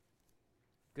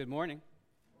Good morning.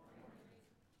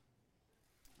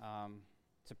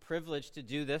 It's a privilege to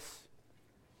do this.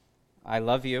 I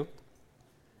love you,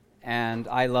 and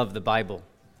I love the Bible.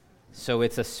 So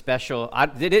it's a special.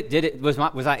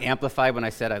 Was I amplified when I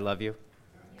said I love you?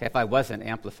 Okay, if I wasn't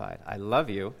amplified, I love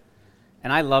you,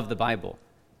 and I love the Bible,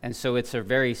 and so it's a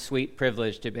very sweet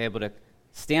privilege to be able to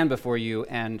stand before you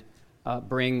and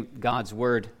bring God's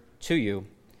word to you.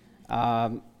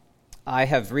 I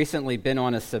have recently been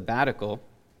on a sabbatical.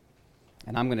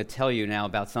 And I'm going to tell you now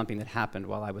about something that happened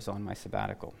while I was on my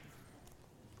sabbatical.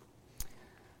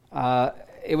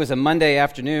 It was a Monday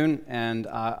afternoon, and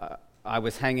I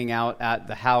was hanging out at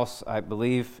the house, I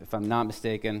believe, if I'm not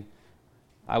mistaken.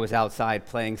 I was outside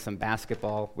playing some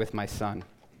basketball with my son.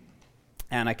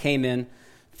 And I came in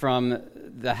from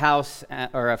the house,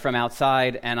 or from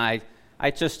outside, and I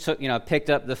just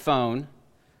picked up the phone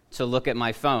to look at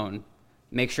my phone,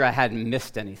 make sure I hadn't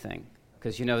missed anything.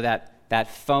 Because that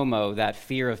FOMO, that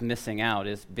fear of missing out,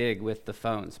 is big with the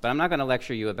phones. But I'm not going to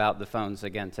lecture you about the phones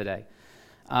again today.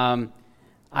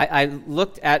 I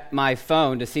looked at my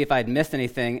phone to see if I'd missed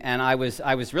anything, and I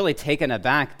was really taken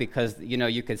aback because,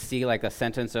 you could see like a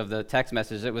sentence of the text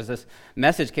message. It was this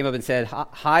message came up and said,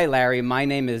 "Hi, Larry, my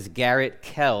name is Garrett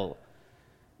Kell, ...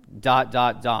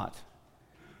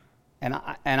 And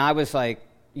I was like,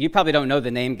 you probably don't know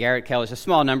the name Garrett Kell. There's a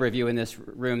small number of you in this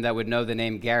room that would know the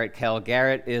name Garrett Kell.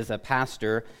 Garrett is a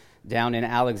pastor down in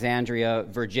Alexandria,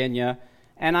 Virginia,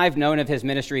 and I've known of his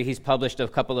ministry. He's published a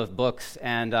couple of books,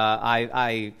 and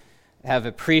I have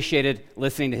appreciated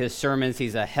listening to his sermons.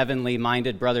 He's a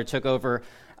heavenly-minded brother. Took over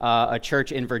a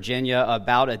church in Virginia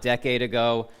about a decade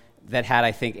ago that had,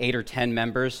 I think, 8 or 10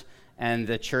 members, and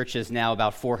the church is now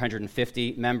about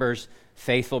 450 members.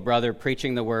 Faithful brother,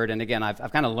 preaching the word. And again, I've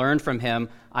kind of learned from him.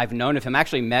 I've known of him.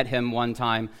 Actually met him one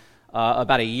time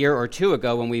about a year or two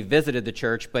ago when we visited the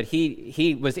church, but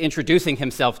he was introducing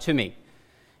himself to me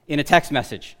in a text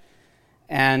message.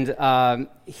 And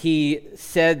he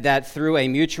said that through a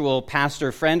mutual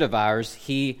pastor friend of ours,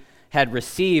 he had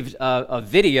received a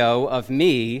video of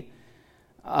me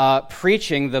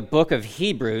preaching the book of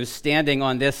Hebrews, standing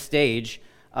on this stage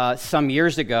some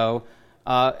years ago.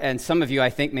 And some of you,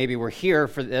 I think, maybe were here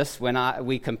for this when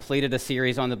we completed a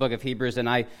series on the book of Hebrews, and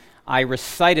I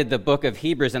recited the book of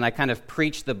Hebrews, and I kind of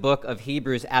preached the book of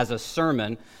Hebrews as a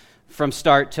sermon from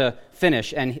start to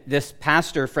finish. And this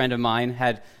pastor friend of mine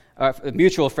a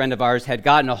mutual friend of ours, had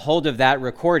gotten a hold of that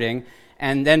recording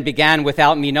and then began,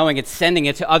 without me knowing it, sending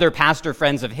it to other pastor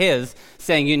friends of his,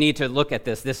 saying, "You need to look at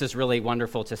this. This is really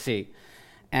wonderful to see."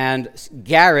 And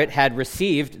Garrett had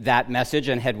received that message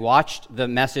and had watched the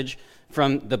message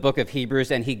from the book of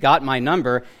Hebrews, and he got my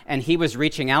number, and he was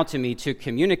reaching out to me to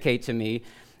communicate to me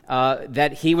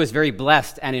that he was very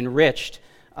blessed and enriched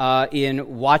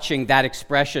in watching that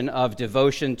expression of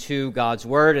devotion to God's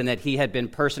word, and that he had been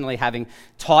personally having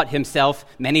taught himself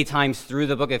many times through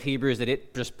the book of Hebrews, that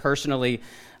it just personally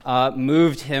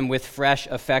moved him with fresh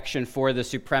affection for the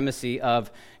supremacy of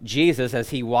Jesus as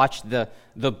he watched the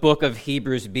book of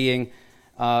Hebrews being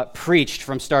preached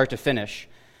from start to finish.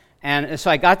 And so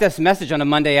I got this message on a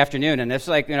Monday afternoon, and it's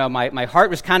like, my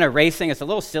heart was kind of racing. It's a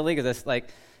little silly because it's like,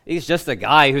 he's just a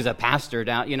guy who's a pastor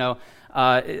down,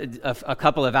 a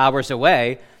couple of hours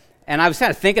away. And I was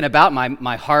kind of thinking about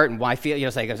my heart and why I feel,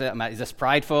 it's like, is this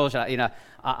prideful?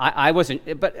 I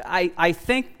wasn't, but I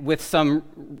think with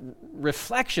some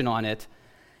reflection on it,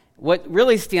 what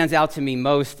really stands out to me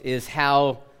most is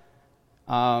how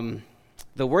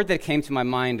the word that came to my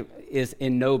mind is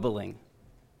ennobling.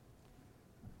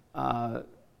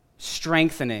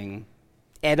 Strengthening,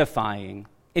 edifying,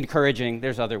 encouraging.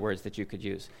 There's other words that you could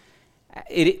use.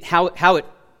 How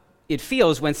it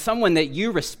feels when someone that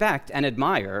you respect and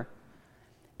admire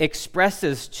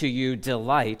expresses to you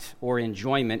delight or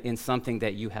enjoyment in something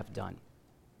that you have done.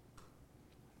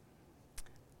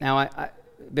 Now,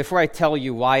 before I tell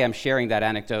you why I'm sharing that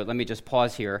anecdote, let me just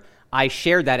pause here. I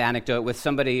shared that anecdote with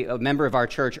somebody, a member of our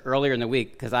church, earlier in the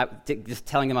week, because I just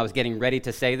telling him I was getting ready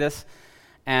to say this.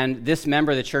 And this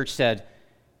member of the church said,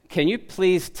 "Can you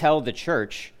please tell the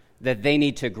church that they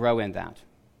need to grow in that?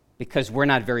 Because we're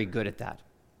not very good at that."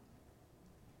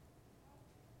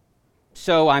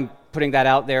 So I'm putting that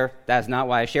out there. That's not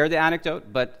why I shared the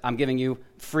anecdote, but I'm giving you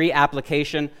free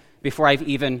application before I've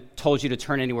even told you to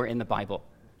turn anywhere in the Bible.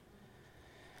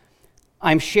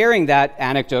 I'm sharing that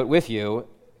anecdote with you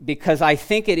because I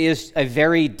think it is a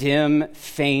very dim,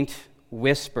 faint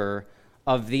whisper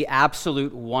of the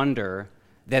absolute wonder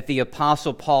that the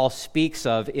Apostle Paul speaks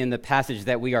of in the passage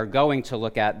that we are going to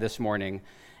look at this morning,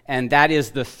 and that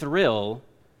is the thrill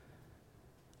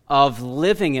of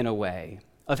living in a way,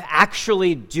 of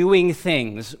actually doing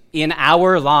things in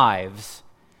our lives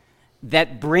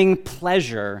that bring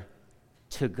pleasure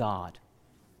to God.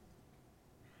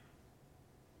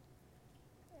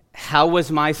 How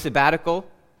was my sabbatical?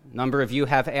 A number of you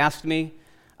have asked me.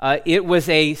 It was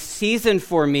a season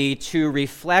for me to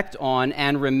reflect on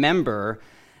and remember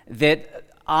that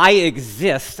I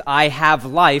exist, I have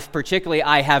life, particularly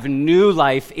I have new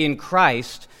life in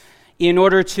Christ, in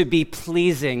order to be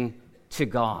pleasing to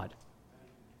God.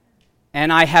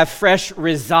 And I have fresh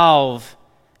resolve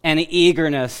and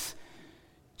eagerness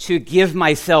to give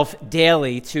myself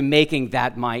daily to making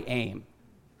that my aim,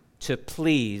 to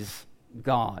please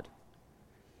God.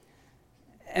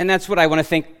 And that's what I want to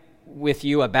think with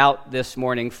you about this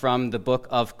morning from the book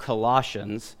of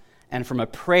Colossians and from a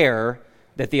prayer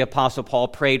that the Apostle Paul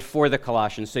prayed for the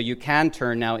Colossians. So you can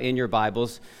turn now in your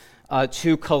Bibles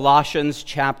to Colossians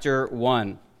chapter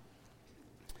 1.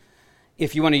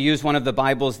 If you want to use one of the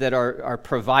Bibles that are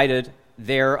provided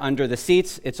there under the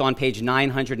seats, it's on page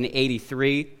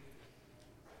 983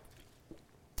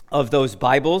 of those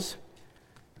Bibles.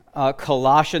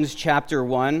 Colossians chapter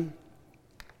 1.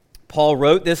 Paul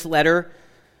wrote this letter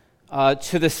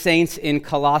to the saints in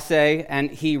Colossae, and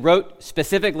he wrote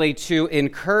specifically to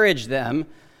encourage them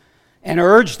and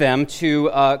urge them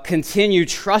to continue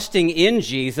trusting in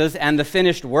Jesus and the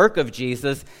finished work of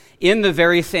Jesus in the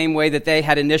very same way that they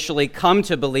had initially come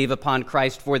to believe upon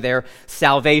Christ for their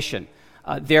salvation.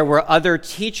 There were other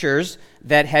teachers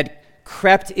that had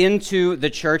crept into the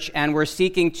church and were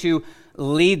seeking to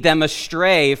lead them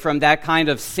astray from that kind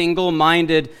of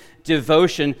single-minded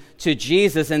devotion to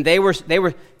Jesus, and they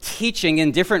were teaching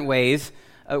in different ways,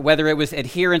 whether it was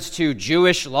adherence to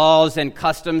Jewish laws and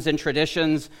customs and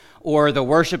traditions, or the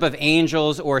worship of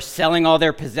angels, or selling all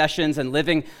their possessions and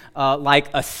living like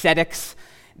ascetics.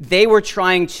 They were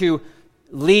trying to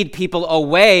lead people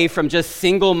away from just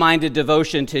single-minded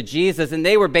devotion to Jesus, and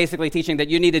they were basically teaching that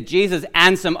you needed Jesus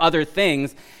and some other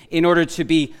things in order to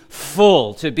be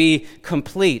full, to be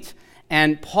complete.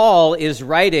 And Paul is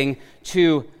writing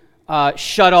to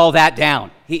shut all that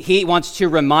down. He wants to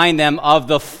remind them of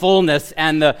the fullness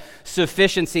and the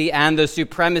sufficiency and the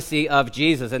supremacy of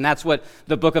Jesus. And that's what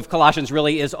the book of Colossians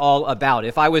really is all about.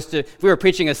 If we were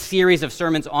preaching a series of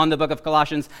sermons on the book of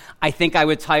Colossians, I think I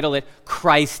would title it,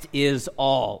 Christ is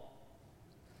All.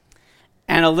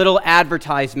 And a little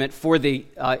advertisement for the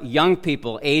young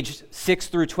people, aged 6th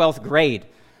through 12th grade.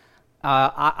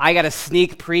 I got a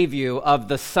sneak preview of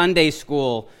the Sunday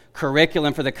school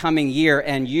curriculum for the coming year,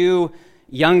 and you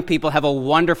young people have a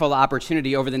wonderful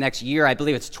opportunity over the next year, I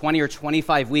believe it's 20 or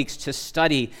 25 weeks, to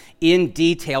study in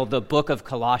detail the book of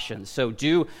Colossians. So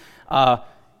do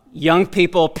young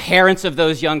people, parents of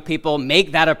those young people,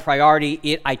 make that a priority.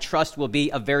 It, I trust, will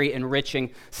be a very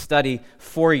enriching study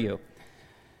for you.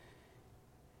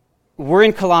 We're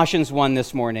in Colossians 1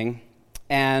 this morning,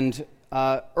 and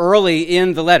early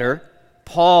in the letter,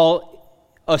 Paul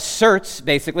asserts,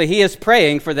 basically, he is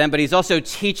praying for them, but he's also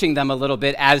teaching them a little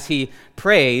bit as he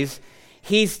prays.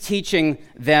 He's teaching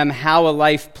them how a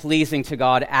life pleasing to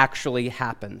God actually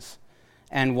happens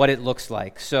and what it looks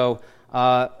like. So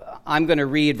I'm going to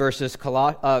read verses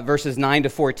 9 to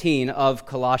 14 of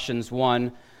Colossians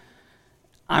 1.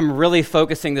 I'm really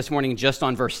focusing this morning just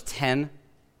on verse 10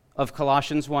 of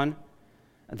Colossians 1.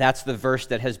 That's the verse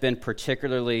that has been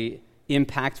particularly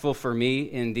impactful for me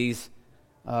in these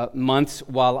months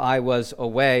while I was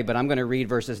away, but I'm going to read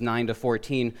verses 9 to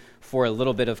 14 for a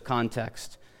little bit of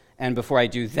context. And before I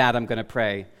do that, I'm going to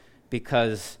pray,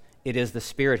 because it is the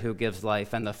Spirit who gives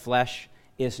life, and the flesh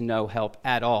is no help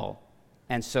at all,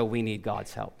 and so we need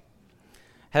God's help.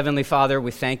 Heavenly Father, we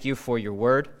thank you for your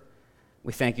word.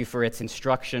 We thank you for its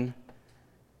instruction.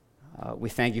 We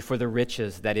thank you for the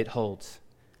riches that it holds.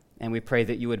 And we pray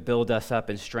that you would build us up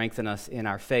and strengthen us in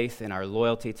our faith, in our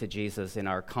loyalty to Jesus, in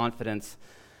our confidence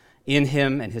in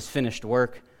him and his finished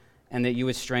work, and that you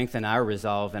would strengthen our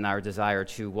resolve and our desire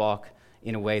to walk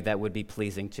in a way that would be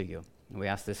pleasing to you. And we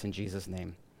ask this in Jesus'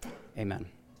 name. Amen.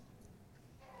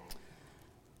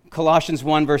 Colossians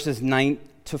 1, verses 9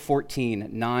 to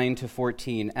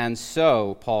 14. And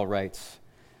so, Paul writes,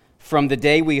 from the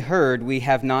day we heard, we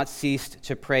have not ceased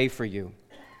to pray for you,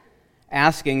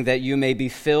 asking that you may be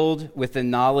filled with the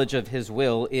knowledge of his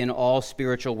will in all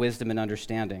spiritual wisdom and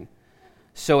understanding,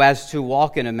 so as to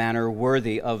walk in a manner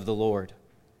worthy of the Lord,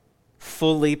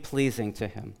 fully pleasing to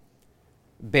him,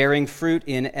 bearing fruit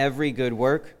in every good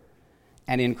work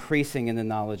and increasing in the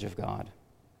knowledge of God,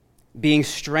 being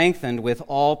strengthened with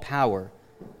all power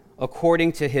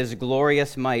according to his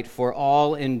glorious might for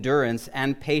all endurance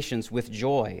and patience with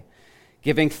joy,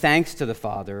 giving thanks to the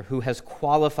Father who has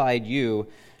qualified you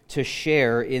to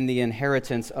share in the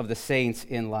inheritance of the saints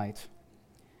in light.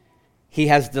 He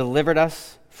has delivered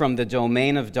us from the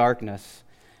domain of darkness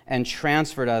and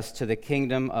transferred us to the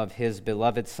kingdom of his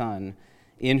beloved Son,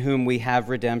 in whom we have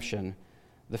redemption,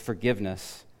 the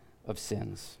forgiveness of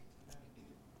sins.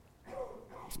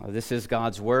 This is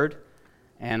God's word,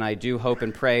 and I do hope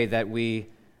and pray that we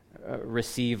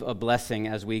receive a blessing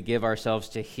as we give ourselves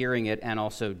to hearing it and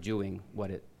also doing what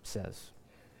it says.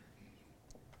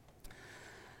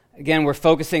 Again, we're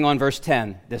focusing on verse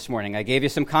 10 this morning. I gave you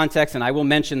some context, and I will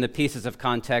mention the pieces of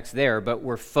context there, but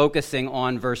we're focusing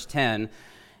on verse 10.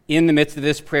 In the midst of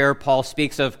this prayer, Paul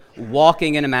speaks of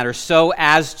walking in a manner, so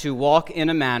as to walk in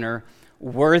a manner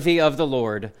worthy of the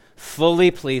Lord,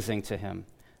 fully pleasing to him,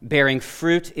 bearing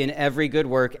fruit in every good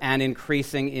work and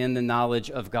increasing in the knowledge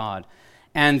of God.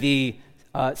 And the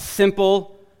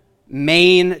simple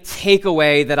main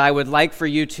takeaway that I would like for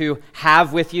you to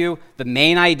have with you, the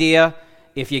main idea,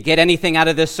 if you get anything out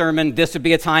of this sermon, this would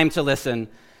be a time to listen.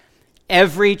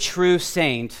 Every true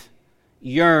saint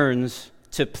yearns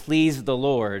to please the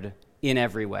Lord in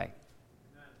every way.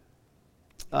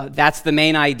 That's the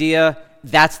main idea.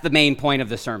 That's the main point of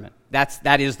the sermon.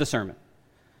 That is the sermon.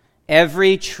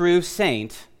 Every true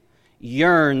saint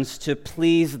yearns to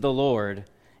please the Lord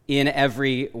in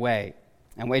every way.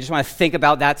 And we just want to think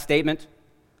about that statement,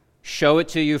 show it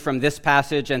to you from this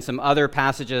passage and some other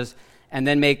passages, and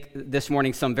then make this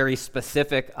morning some very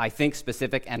specific, I think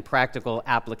specific and practical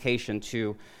application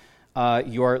to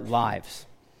your lives.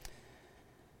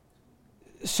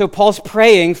 So Paul's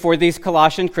praying for these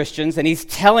Colossian Christians, and he's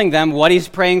telling them what he's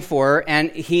praying for,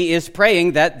 and he is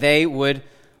praying that they would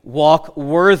walk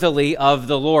worthily of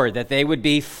the Lord, that they would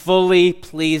be fully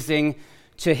pleasing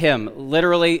to him.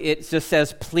 Literally, it just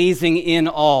says pleasing in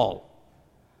all.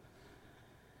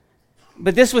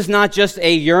 But this was not just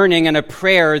a yearning and a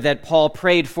prayer that Paul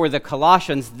prayed for the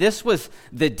Colossians. This was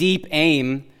the deep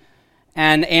aim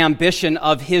and ambition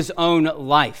of his own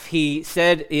life. He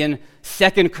said in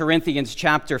 2 Corinthians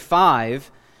chapter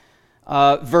 5,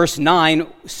 verse 9,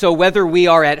 so whether we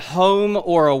are at home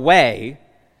or away,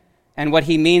 and what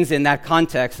he means in that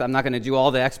context, I'm not going to do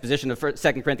all the exposition of 2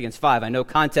 Corinthians 5. I know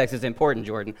context is important,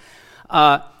 Jordan.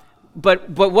 But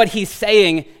what he's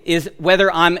saying is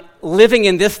whether I'm living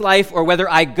in this life or whether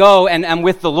I go and am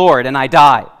with the Lord and I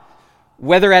die,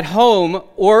 whether at home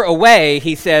or away,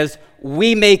 he says,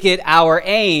 we make it our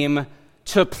aim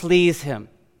to please him.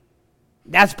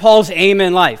 That's Paul's aim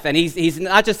in life. And he's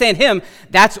not just saying him,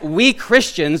 that's we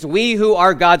Christians, we who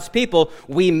are God's people,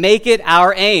 we make it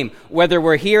our aim. Whether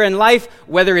we're here in life,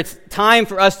 whether it's time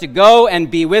for us to go and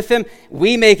be with him,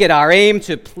 we make it our aim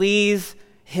to please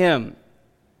him.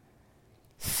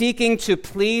 Seeking to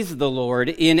please the Lord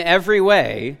in every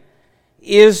way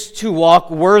is to walk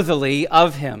worthily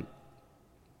of him.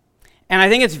 And I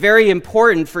think it's very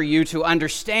important for you to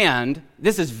understand,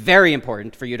 this is very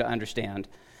important for you to understand.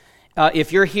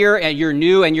 If you're here and you're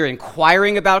new and you're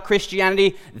inquiring about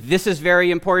Christianity, this is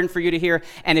very important for you to hear.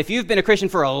 And if you've been a Christian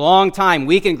for a long time,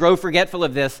 we can grow forgetful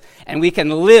of this and we can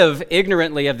live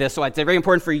ignorantly of this. So it's very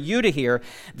important for you to hear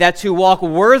that to walk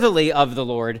worthily of the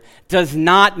Lord does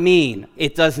not mean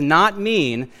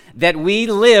that we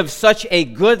live such a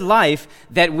good life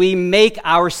that we make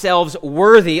ourselves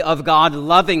worthy of God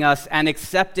loving us and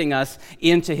accepting us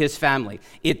into his family.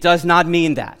 It does not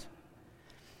mean that.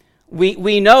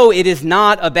 We know it is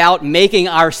not about making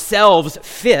ourselves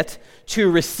fit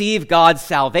to receive God's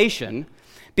salvation,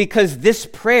 because this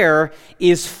prayer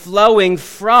is flowing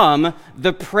from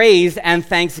the praise and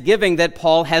thanksgiving that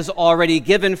Paul has already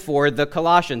given for the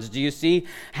Colossians. Do you see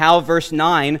how verse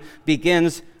 9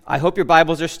 begins? I hope your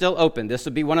Bibles are still open. This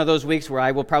will be one of those weeks where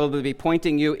I will probably be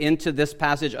pointing you into this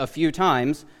passage a few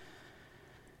times.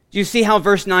 Do you see how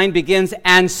verse 9 begins?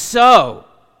 And so,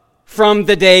 from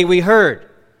the day we heard.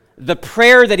 The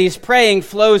prayer that he's praying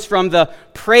flows from the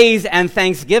praise and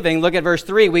thanksgiving. Look at verse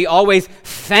 3. We always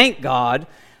thank God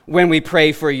when we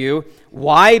pray for you.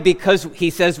 Why? Because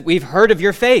he says, we've heard of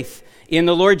your faith in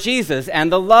the Lord Jesus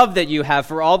and the love that you have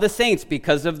for all the saints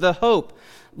because of the hope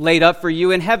laid up for you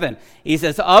in heaven. He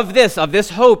says, of this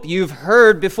hope you've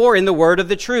heard before in the word of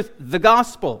the truth, the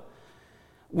gospel,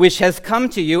 which has come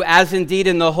to you, as indeed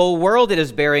in the whole world it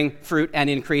is bearing fruit and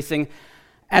increasing,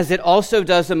 as it also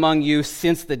does among you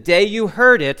since the day you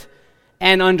heard it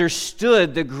and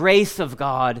understood the grace of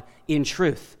God in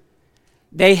truth.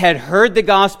 They had heard the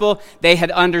gospel, they had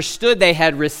understood, they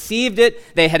had received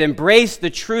it, they had embraced the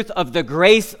truth of the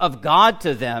grace of God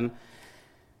to them,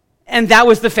 and that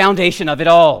was the foundation of it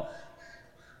all.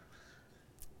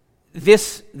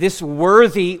 This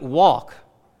worthy walk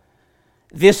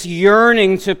this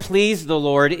yearning to please the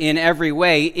Lord in every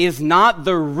way is not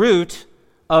the root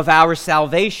of our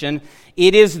salvation.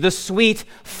 It is the sweet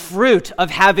fruit of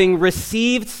having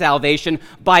received salvation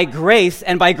by grace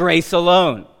and by grace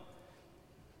alone.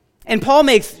 And Paul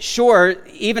makes sure,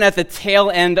 even at the tail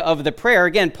end of the prayer,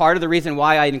 again, part of the reason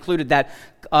why I included that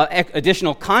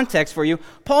additional context for you,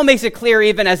 Paul makes it clear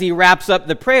even as he wraps up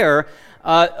the prayer,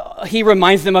 he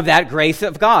reminds them of that grace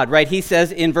of God, right? He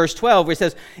says in verse 12, where he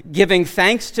says, giving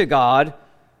thanks to God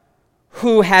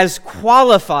who has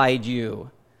qualified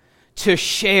you to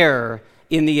share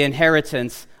in the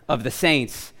inheritance of the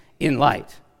saints in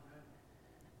light.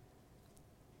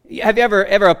 Have you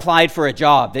ever applied for a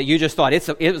job that you just thought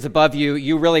it was above you,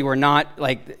 you really were not,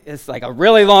 like, it's like a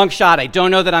really long shot, I don't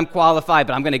know that I'm qualified,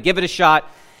 but I'm going to give it a shot.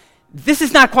 This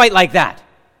is not quite like that.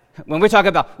 When we're talking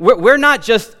about, we're not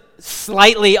just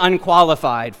slightly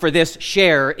unqualified for this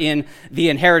share in the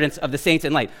inheritance of the saints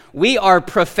in light. We are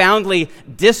profoundly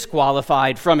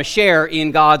disqualified from a share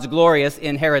in God's glorious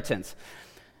inheritance.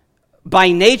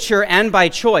 By nature and by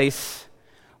choice,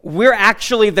 we're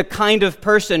actually the kind of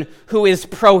person who is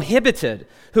prohibited,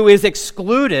 who is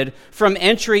excluded from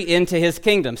entry into his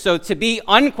kingdom. So to be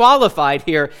unqualified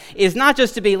here is not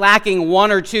just to be lacking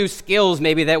one or two skills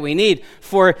maybe that we need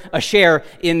for a share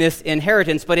in this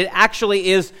inheritance, but it actually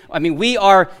is, we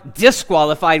are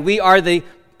disqualified. We are the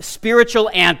spiritual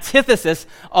antithesis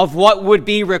of what would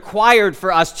be required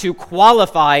for us to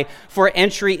qualify for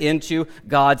entry into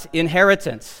God's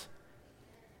inheritance.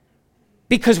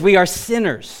 Because we are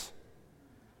sinners.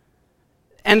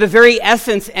 And the very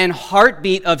essence and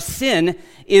heartbeat of sin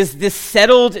is this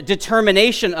settled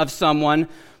determination of someone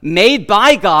made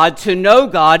by God to know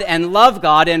God and love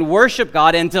God and worship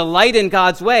God and delight in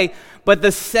God's way, but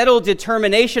the settled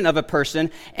determination of a person,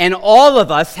 and all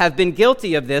of us have been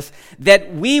guilty of this,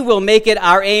 that we will make it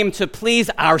our aim to please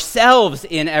ourselves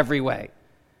in every way,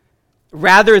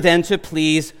 rather than to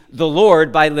please the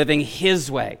Lord by living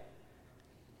His way.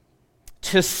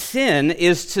 To sin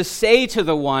is to say to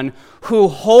the one who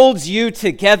holds you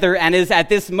together and is at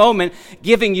this moment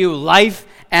giving you life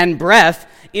and breath,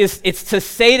 it's to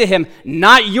say to him,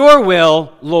 not your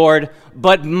will, Lord,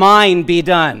 but mine be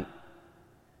done.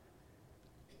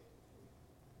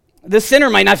 The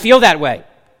sinner might not feel that way.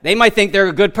 They might think they're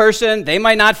a good person. They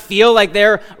might not feel like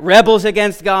they're rebels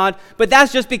against God. But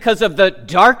that's just because of the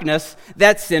darkness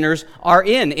that sinners are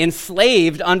in,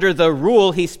 enslaved under the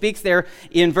rule. He speaks there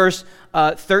in verse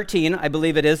 13, I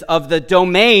believe it is, of the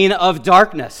domain of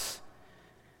darkness.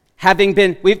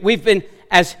 We've been,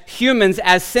 as humans,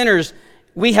 as sinners,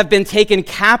 we have been taken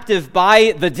captive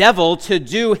by the devil to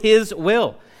do his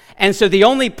will. And so the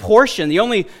only portion, the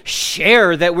only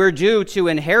share that we're due to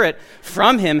inherit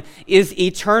from him is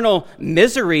eternal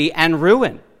misery and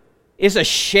ruin. Is a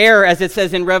share, as it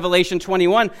says in Revelation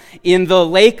 21, in the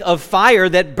lake of fire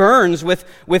that burns with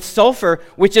sulfur,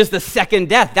 which is the second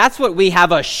death. That's what we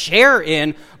have a share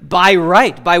in by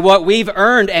right, by what we've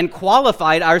earned and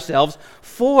qualified ourselves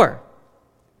for.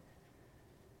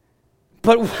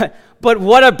 But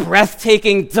what a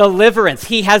breathtaking deliverance.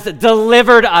 He has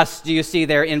delivered us, do you see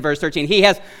there in verse 13? He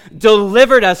has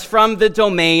delivered us from the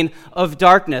domain of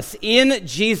darkness. In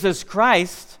Jesus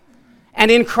Christ, and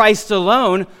in Christ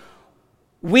alone,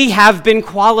 we have been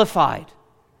qualified.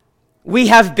 We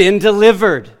have been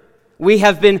delivered. We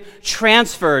have been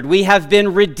transferred. We have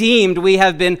been redeemed. We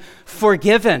have been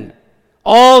forgiven.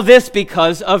 All this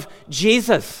because of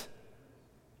Jesus.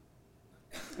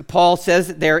 Paul says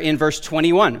there in verse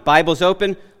 21, Bible's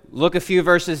open, look a few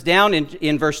verses down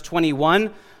in verse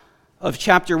 21 of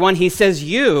chapter 1, he says,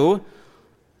 you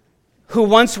who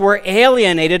once were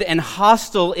alienated and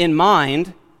hostile in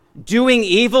mind, doing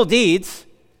evil deeds,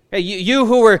 you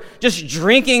who were just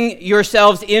drinking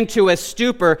yourselves into a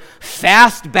stupor,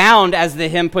 fast bound, as the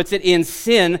hymn puts it, in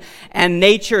sin and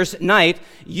nature's night,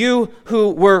 you who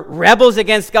were rebels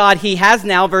against God, he has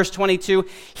now, verse 22,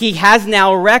 he has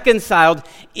now reconciled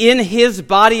in his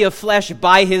body of flesh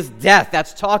by his death.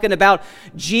 That's talking about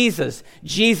Jesus.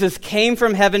 Jesus came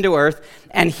from heaven to earth,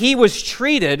 and he was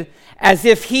treated as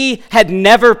if he had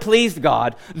never pleased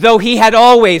God, though he had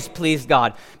always pleased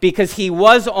God, because he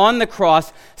was on the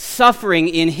cross suffering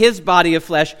in his body of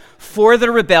flesh for the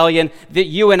rebellion that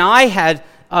you and I had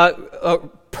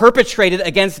perpetrated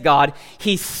against God.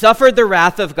 He suffered the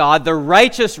wrath of God, the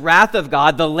righteous wrath of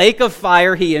God, the lake of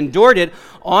fire. He endured it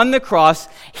on the cross.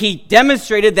 He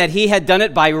demonstrated that he had done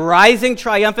it by rising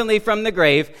triumphantly from the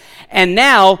grave. And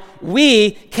now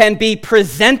we can be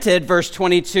presented, verse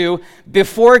 22,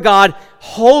 before God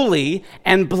holy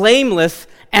and blameless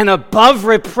and above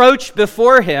reproach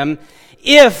before him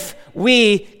if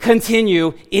we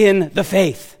continue in the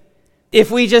faith. if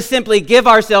we just simply give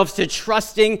ourselves to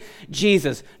trusting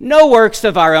Jesus. No works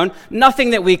of our own, nothing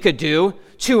that we could do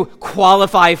to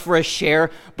qualify for a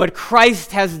share, but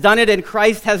Christ has done it, and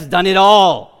Christ has done it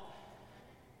all.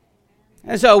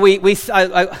 And so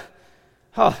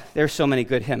there's so many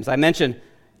good hymns. I mentioned,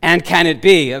 "And Can It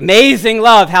Be?" Amazing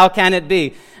love, how can it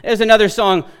be? There's another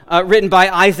song written by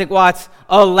Isaac Watts,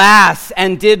 "Alas,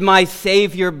 and did my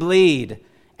Savior bleed,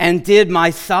 and did my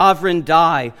sovereign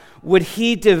die? Would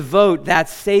he devote that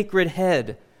sacred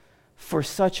head for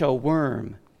such a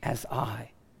worm as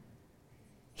I?"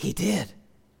 He did.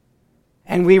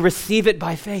 And we receive it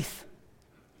by faith.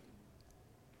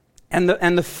 And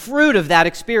the fruit of that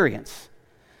experience,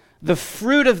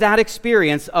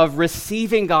 of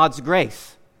receiving God's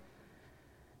grace,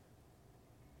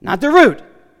 not the root.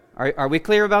 Are we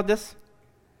clear about this?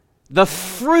 The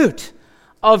fruit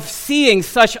of seeing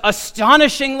such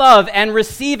astonishing love and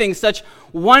receiving such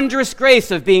wondrous grace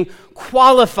of being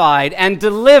qualified and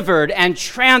delivered and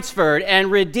transferred and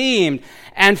redeemed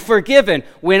and forgiven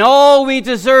when all we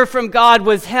deserved from God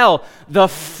was hell. The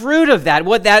fruit of that,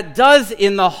 what that does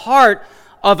in the heart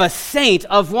of a saint,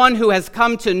 of one who has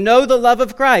come to know the love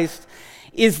of Christ,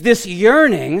 is this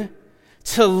yearning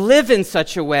to live in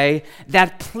such a way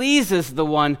that pleases the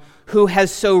one who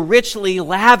has so richly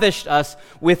lavished us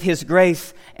with his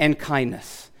grace and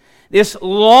kindness. This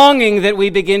longing that we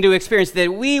begin to experience,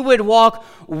 that we would walk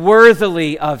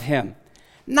worthily of him.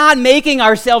 Not making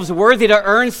ourselves worthy to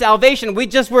earn salvation.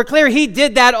 We're clear, he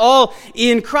did that all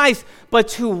in Christ. But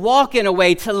to walk in a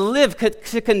way, to live,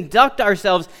 to conduct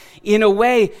ourselves in a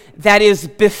way that is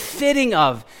befitting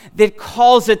of, that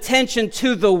calls attention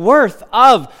to the worth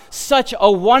of such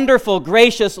a wonderful,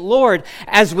 gracious Lord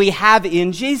as we have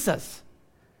in Jesus.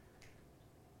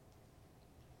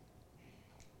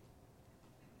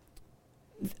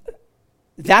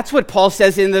 That's what Paul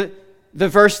says in the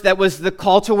verse that was the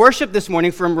call to worship this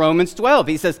morning from Romans 12.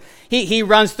 He says, he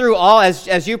runs through all,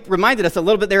 as you reminded us a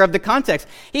little bit there of the context,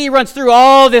 he runs through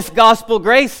all this gospel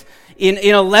grace in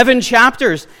 11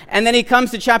 chapters. And then he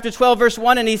comes to chapter 12, verse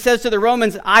 1, and he says to the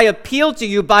Romans, "I appeal to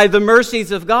you by the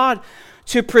mercies of God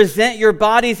to present your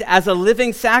bodies as a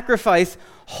living sacrifice,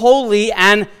 holy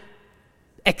and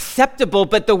acceptable."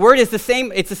 But the word is the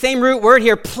same, it's the same root word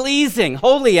here, pleasing,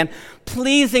 holy and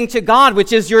pleasing to God,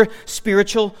 which is your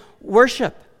spiritual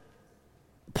worship.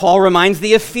 Paul reminds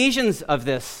the Ephesians of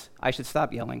this. I should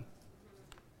stop yelling.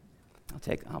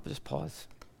 I'll just pause.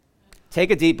 Take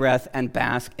a deep breath and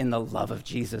bask in the love of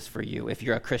Jesus for you if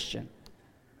you're a Christian.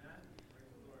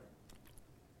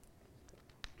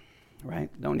 Right?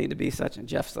 Don't need to be such, and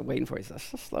Jeff's waiting for you. He says,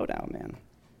 "Slow down, man."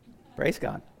 Praise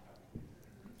God.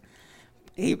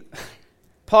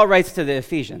 Paul writes to the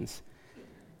Ephesians.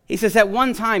 He says, "At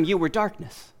one time you were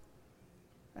darkness."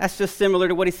 That's just similar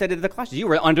to what he said to the Colossians. You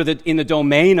were in the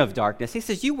domain of darkness. He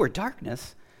says, you were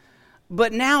darkness,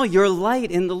 but now you're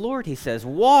light in the Lord, he says.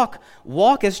 Walk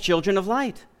as children of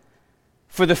light.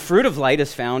 For the fruit of light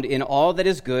is found in all that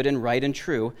is good and right and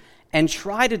true, and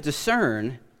try to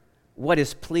discern what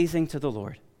is pleasing to the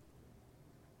Lord.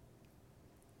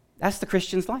 That's the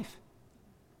Christian's life.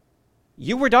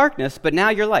 You were darkness, but now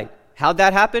you're light. How'd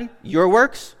that happen? Your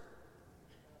works?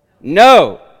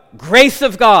 No. Grace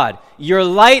of God. Your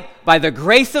light, by the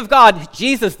grace of God,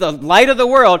 Jesus, the light of the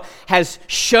world, has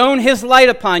shown his light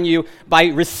upon you. By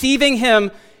receiving him,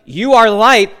 you are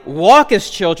light. Walk as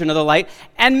children of the light,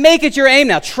 and make it your aim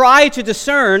now. Try to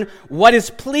discern what is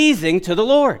pleasing to the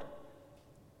Lord.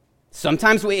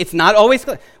 Sometimes it's not always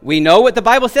clear. We know what the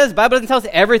Bible says. The Bible doesn't tell us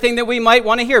everything that we might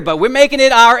want to hear, but we're making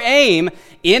it our aim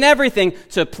in everything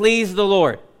to please the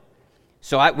Lord.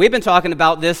 So we've been talking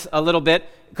about this a little bit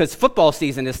because football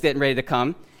season is getting ready to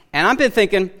come. And I've been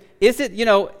thinking, is it,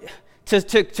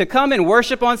 to come and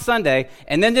worship on Sunday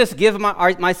and then just give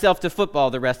myself to football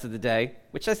the rest of the day,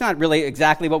 which that's not really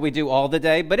exactly what we do all the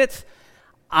day, but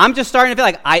I'm just starting to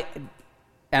feel like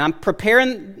and I'm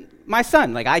preparing my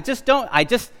son. Like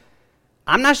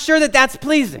I'm not sure that that's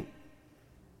pleasing.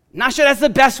 Not sure that's the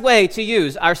best way to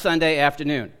use our Sunday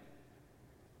afternoon.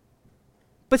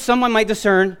 But someone might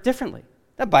discern differently.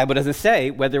 The Bible doesn't say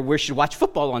whether we should watch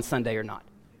football on Sunday or not,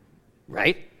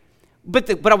 right?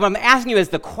 But what I'm asking you is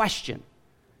the question.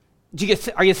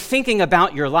 Are you thinking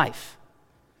about your life?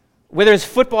 Whether it's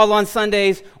football on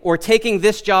Sundays or taking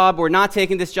this job or not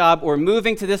taking this job or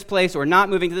moving to this place or not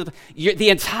moving to this place, the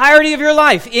entirety of your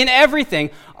life, in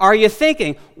everything, are you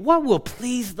thinking, what will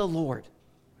please the Lord?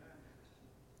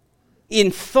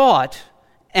 In thought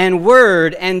and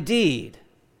word and deed,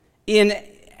 in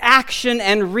action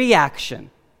and reaction,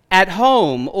 at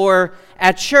home or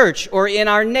at church or in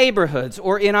our neighborhoods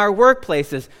or in our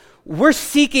workplaces, we're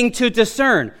seeking to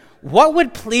discern what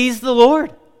would please the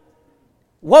Lord?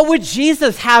 What would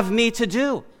Jesus have me to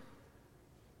do?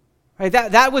 Right,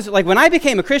 that was like when I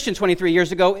became a Christian 23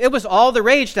 years ago, it was all the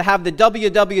rage to have the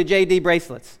WWJD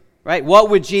bracelets, right?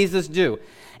 What would Jesus do?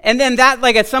 And then that,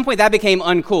 like at some point, that became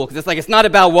uncool because it's like, it's not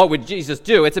about what would Jesus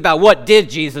do. It's about what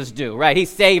did Jesus do, right? He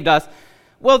saved us.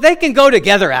 Well, they can go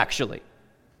together, actually.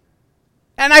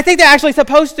 And I think they're actually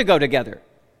supposed to go together.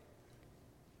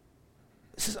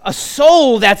 A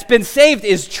soul that's been saved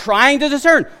is trying to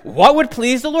discern what would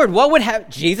please the Lord. What would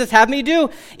Jesus have me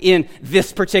do in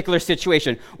this particular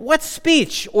situation? What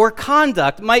speech or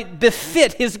conduct might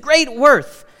befit his great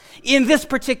worth in this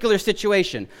particular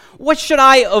situation? What should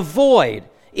I avoid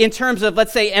in terms of,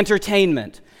 let's say,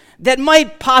 entertainment that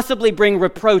might possibly bring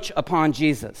reproach upon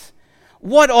Jesus?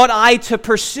 What ought I to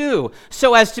pursue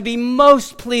so as to be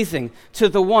most pleasing to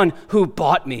the one who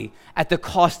bought me at the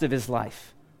cost of his life?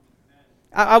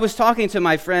 I was talking to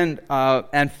my friend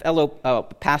and fellow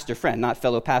pastor friend, not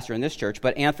fellow pastor in this church,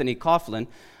 but Anthony Coughlin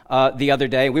the other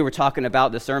day. We were talking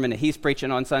about the sermon that he's preaching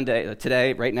on Sunday,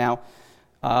 today, right now,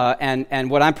 and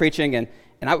what I'm preaching, and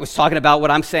I was talking about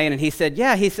what I'm saying, and he said,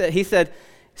 he said,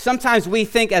 sometimes we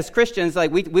think as Christians,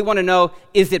 like we want to know,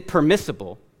 is it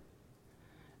permissible,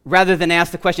 rather than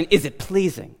ask the question, is it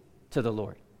pleasing to the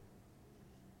Lord?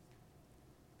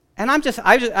 And I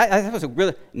was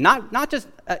really not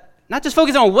just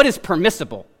focusing on what is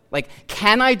permissible. Like,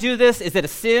 can I do this? Is it a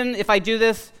sin if I do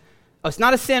this? Oh, it's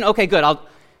not a sin? Okay, good.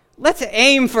 Let's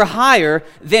aim for higher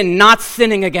than not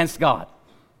sinning against God,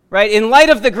 right? In light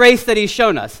of the grace that he's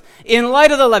shown us, in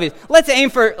light of the levies, let's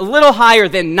aim for a little higher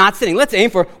than not sinning. Let's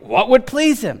aim for what would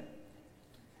please him.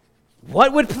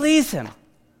 What would please him?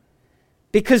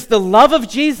 Because the love of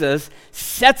Jesus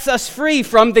sets us free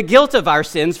from the guilt of our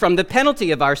sins, from the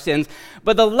penalty of our sins.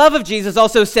 But the love of Jesus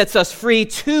also sets us free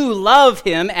to love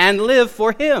him and live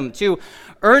for him, to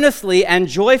earnestly and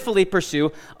joyfully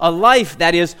pursue a life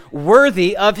that is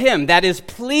worthy of him, that is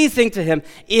pleasing to him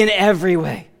in every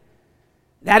way.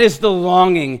 That is the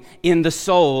longing in the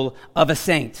soul of a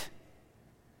saint.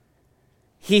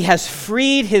 He has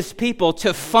freed his people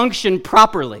to function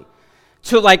properly,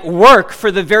 to work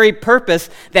for the very purpose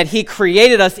that he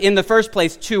created us in the first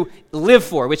place to live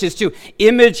for, which is to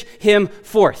image him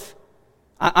forth.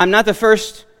 I'm not the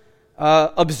first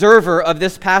observer of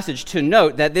this passage to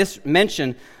note that this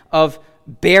mention of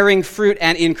bearing fruit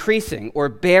and increasing, or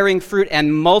bearing fruit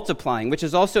and multiplying, which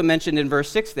is also mentioned in verse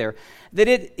 6 there, that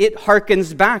it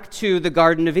harkens back to the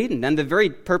Garden of Eden and the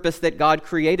very purpose that God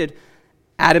created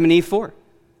Adam and Eve for,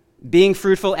 being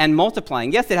fruitful and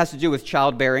multiplying. Yes, it has to do with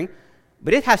childbearing,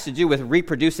 but it has to do with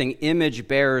reproducing image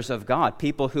bearers of God,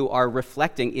 people who are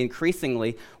reflecting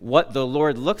increasingly what the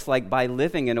Lord looks like by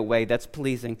living in a way that's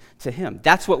pleasing to him.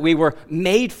 That's what we were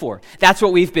made for. That's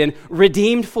what we've been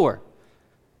redeemed for.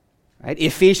 Right?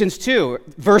 Ephesians 2,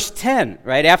 verse 10,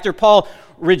 right? After Paul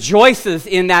rejoices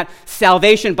in that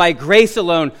salvation by grace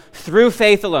alone, through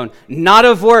faith alone, not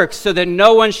of works, so that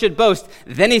no one should boast.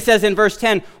 Then he says in verse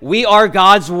 10, we are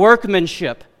God's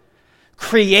workmanship,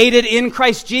 created in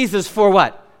Christ Jesus for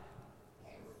what?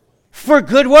 For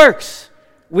good works,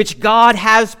 which God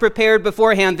has prepared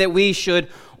beforehand that we should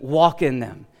walk in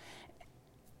them.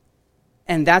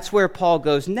 And that's where Paul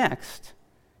goes next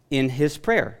in his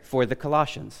prayer for the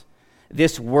Colossians.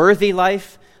 This worthy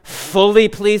life, fully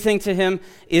pleasing to him,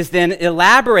 is then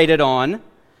elaborated on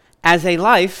as a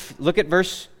life, look at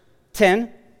verse 10,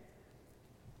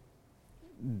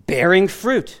 bearing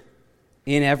fruit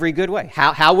in every good way.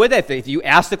 How would that? If you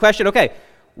ask the question, okay,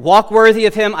 walk worthy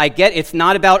of him, I get it's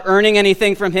not about earning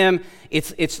anything from him.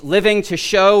 It's living to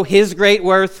show his great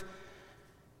worth,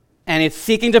 and it's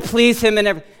seeking to please him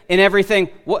in everything.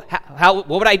 What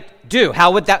would I do?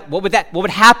 What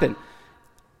would happen?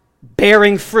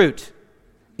 Bearing fruit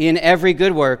in every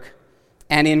good work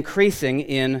and increasing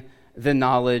in the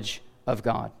knowledge of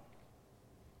God.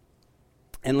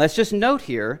 And let's just note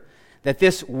here that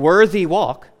this worthy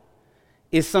walk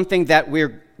is something that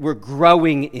we're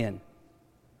growing in.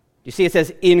 You see, it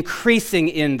says increasing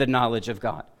in the knowledge of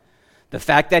God. The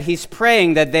fact that he's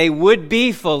praying that they would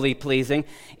be fully pleasing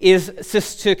is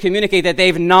just to communicate that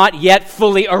they've not yet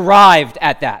fully arrived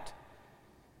at that.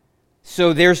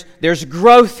 So there's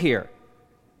growth here.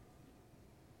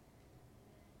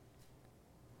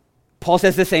 Paul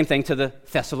says the same thing to the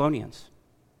Thessalonians.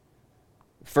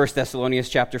 1 Thessalonians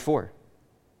chapter 4.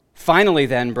 Finally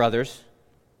then, brothers,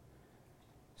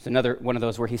 it's another one of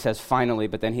those where he says finally,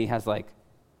 but then he has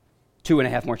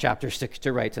 2.5 more chapters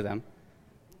to write to them.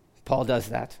 Paul does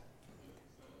that.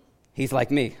 He's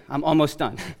like me. I'm almost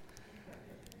done.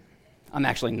 I'm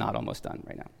actually not almost done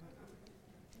right now.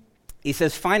 He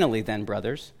says, finally then,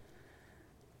 brothers,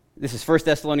 This is 1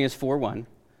 Thessalonians 4:1.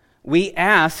 We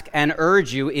ask and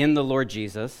urge you in the Lord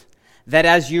Jesus that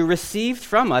as you received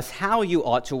from us how you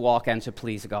ought to walk and to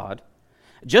please God,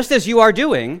 just as you are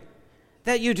doing,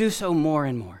 that you do so more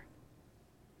and more.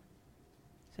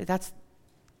 See, that's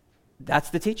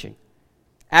the teaching.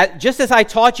 Just as I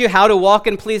taught you how to walk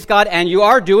and please God, and you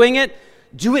are doing it,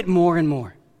 do it more and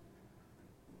more.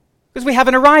 Because we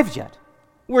haven't arrived yet.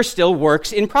 We're still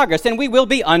works in progress, and we will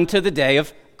be unto the day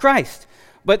of Christ.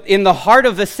 But in the heart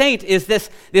of the saint is this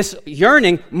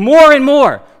yearning, more and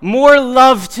more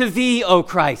love to thee, O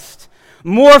Christ,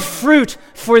 more fruit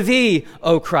for thee,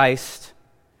 O Christ.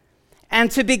 And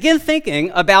to begin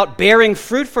thinking about bearing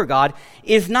fruit for God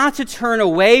is not to turn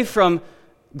away from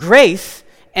grace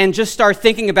and just start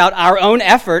thinking about our own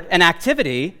effort and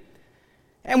activity.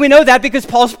 And we know that because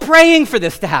Paul's praying for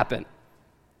this to happen.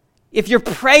 If you're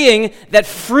praying that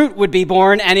fruit would be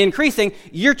born and increasing,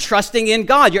 you're trusting in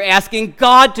God. You're asking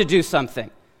God to do something.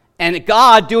 And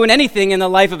God doing anything in the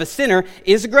life of a sinner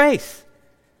is grace.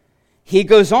 He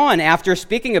goes on, after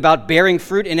speaking about bearing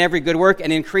fruit in every good work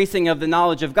and increasing of the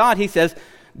knowledge of God, he says,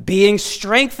 being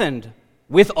strengthened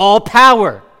with all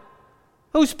power.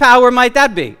 Whose power might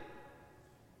that be?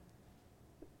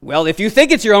 Well, if you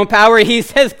think it's your own power, he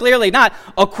says clearly not,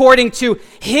 according to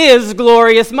his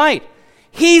glorious might.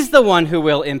 He's the one who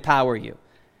will empower you.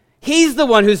 He's the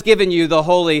one who's given you the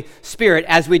Holy Spirit,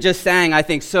 as we just sang, I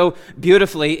think, so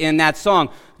beautifully in that song.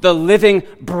 The living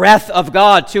breath of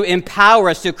God to empower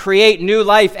us, to create new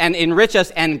life and enrich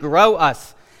us and grow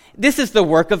us. This is the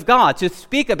work of God. To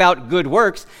speak about good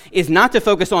works is not to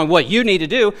focus on what you need to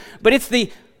do, but it's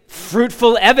the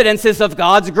fruitful evidences of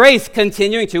God's grace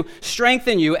continuing to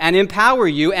strengthen you and empower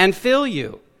you and fill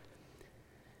you.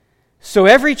 So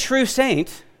every true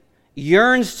saint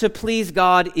yearns to please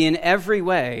God in every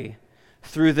way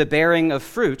through the bearing of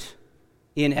fruit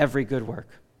in every good work.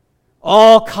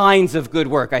 All kinds of good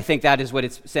work. I think that is what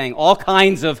it's saying. All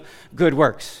kinds of good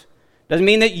works. Doesn't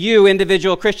mean that you,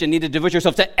 individual Christian, need to devote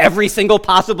yourself to every single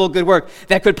possible good work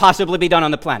that could possibly be done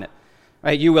on the planet.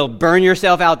 Right? You will burn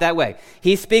yourself out that way.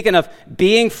 He's speaking of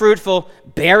being fruitful,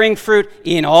 bearing fruit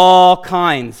in all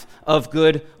kinds of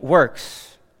good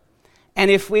works. And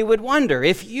if we would wonder,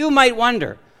 if you might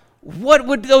wonder, what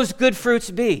would those good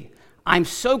fruits be? I'm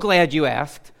so glad you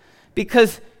asked,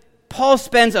 because Paul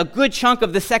spends a good chunk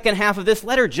of the second half of this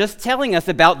letter just telling us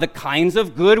about the kinds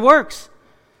of good works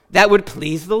that would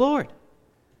please the Lord.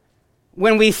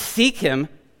 When we seek him,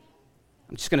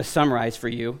 I'm just going to summarize for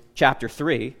you chapter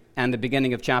 3 and the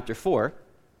beginning of chapter 4.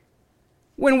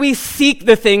 When we seek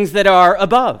the things that are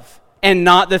above and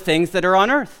not the things that are on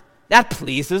earth, that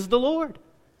pleases the Lord.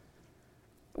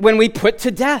 When we put to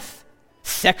death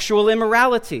sexual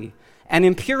immorality and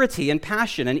impurity and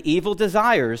passion and evil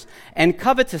desires and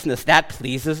covetousness, that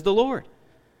pleases the Lord.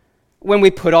 When we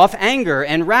put off anger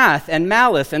and wrath and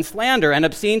malice and slander and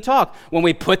obscene talk, when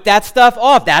we put that stuff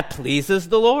off, that pleases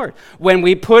the Lord. When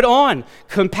we put on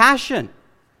compassion,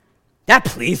 that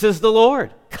pleases the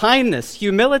Lord. Kindness,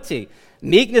 humility,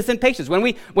 meekness, and patience. When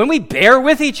we bear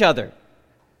with each other,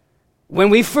 when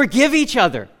we forgive each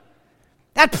other,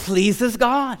 that pleases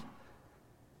God.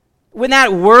 When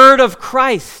that word of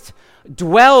Christ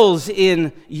dwells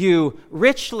in you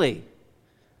richly.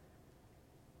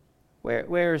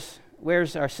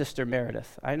 Where's our sister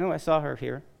Meredith? I know I saw her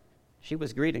here. She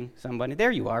was greeting somebody.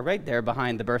 There you are, right there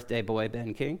behind the birthday boy,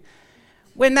 Ben King.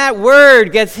 When that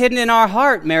word gets hidden in our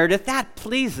heart, Meredith, that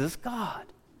pleases God.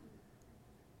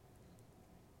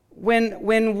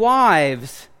 When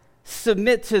wives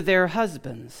submit to their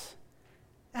husbands,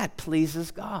 that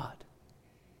pleases God.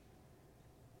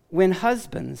 When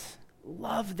husbands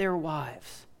love their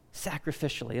wives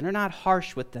sacrificially and are not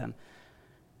harsh with them,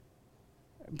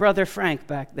 Brother Frank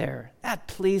back there, that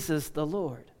pleases the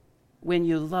Lord when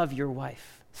you love your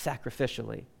wife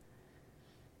sacrificially.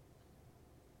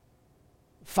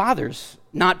 Fathers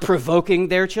not provoking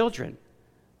their children,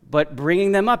 but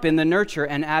bringing them up in the nurture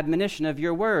and admonition of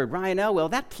your word. Ryan Elwell,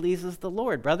 that pleases the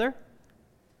Lord, brother.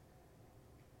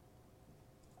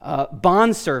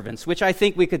 Bondservants, which I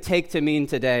think we could take to mean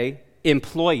today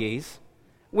employees.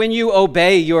 When you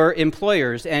obey your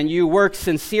employers and you work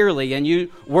sincerely and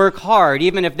you work hard,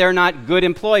 even if they're not good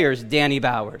employers, Danny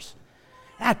Bowers,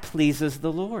 that pleases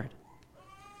the Lord.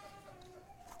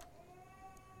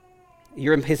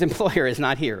 His employer is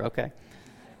not here, okay?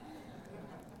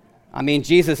 I mean,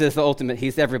 Jesus is the ultimate,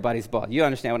 he's everybody's boss. You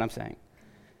understand what I'm saying?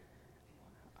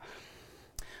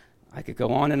 I could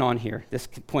go on and on here. This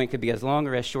point could be as long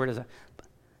or as short as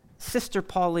Sister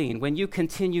Pauline, when you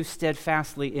continue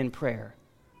steadfastly in prayer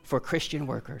for Christian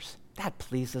workers, that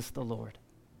pleases the Lord.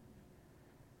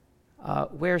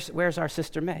 Where's our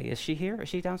sister May? Is she here? Is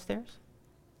she downstairs?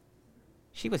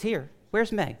 She was here.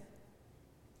 Where's May?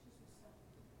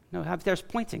 No, there's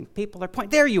pointing. People are pointing.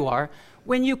 There you are.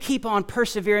 When you keep on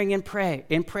persevering in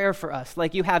prayer for us,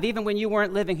 like you have even when you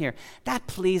weren't living here, that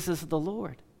pleases the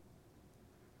Lord.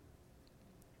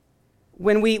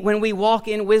 When we walk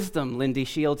in wisdom, Lindy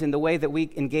Shields, in the way that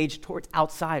we engage towards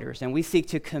outsiders and we seek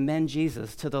to commend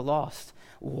Jesus to the lost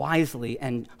wisely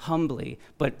and humbly,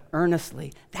 but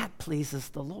earnestly, that pleases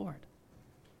the Lord.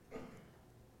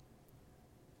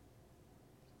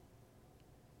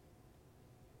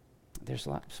 There's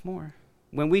lots more.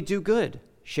 When we do good,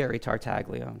 Sherry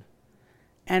Tartaglione,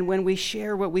 and when we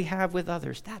share what we have with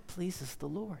others, that pleases the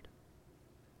Lord.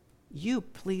 You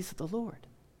please the Lord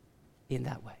in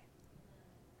that way.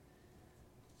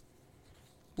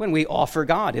 When we offer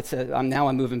God, I'm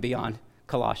moving beyond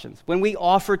Colossians. When we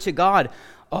offer to God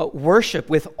worship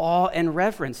with awe and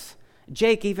reverence,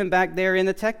 Jake, even back there in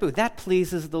the tech booth, that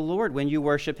pleases the Lord when you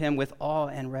worship him with awe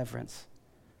and reverence.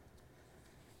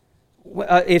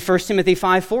 In 1 Timothy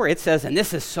 5:4, it says, and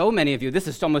this is so many of you, this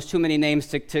is almost too many names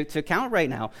to count right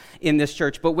now in this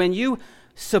church, but when you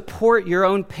support your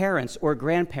own parents or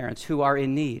grandparents who are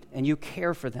in need and you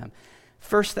care for them,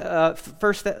 1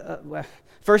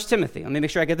 Timothy, let me make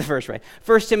sure I get the verse right.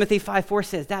 1 Timothy 5:4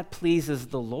 says, that pleases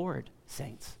the Lord,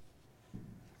 saints.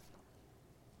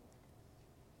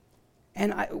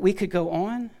 And we could go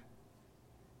on.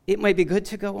 It might be good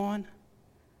to go on.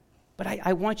 But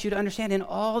I want you to understand in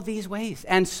all these ways,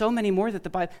 and so many more that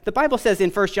the Bible says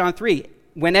in 1 John 3,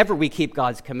 whenever we keep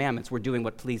God's commandments, we're doing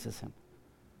what pleases him.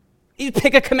 You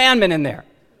pick a commandment in there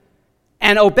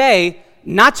and obey,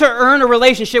 not to earn a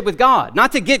relationship with God,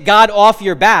 not to get God off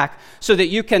your back so that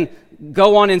you can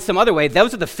go on in some other way.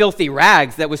 Those are the filthy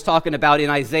rags that was talking about in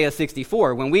Isaiah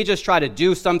 64. When we just try to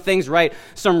do some things right,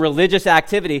 some religious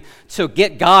activity to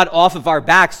get God off of our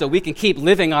back so we can keep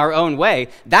living our own way,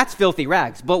 that's filthy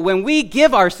rags. But when we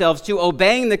give ourselves to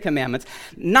obeying the commandments,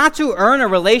 not to earn a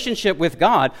relationship with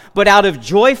God, but out of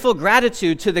joyful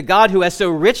gratitude to the God who has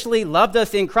so richly loved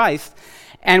us in Christ,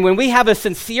 and when we have a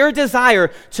sincere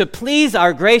desire to please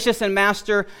our gracious and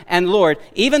Master and Lord,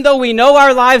 even though we know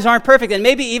our lives aren't perfect, and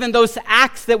maybe even those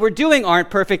acts that we're doing aren't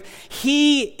perfect,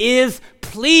 he is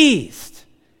pleased.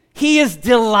 He is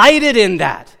delighted in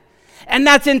that. And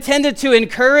that's intended to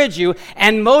encourage you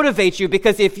and motivate you,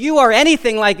 because if you are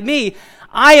anything like me,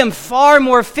 I am far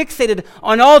more fixated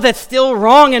on all that's still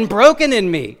wrong and broken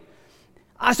in me.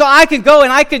 So I could go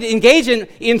and I could engage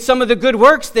in some of the good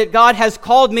works that God has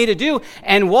called me to do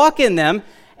and walk in them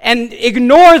and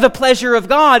ignore the pleasure of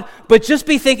God, but just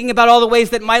be thinking about all the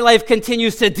ways that my life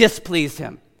continues to displease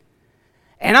him.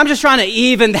 And I'm just trying to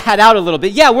even that out a little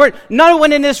bit. Yeah, no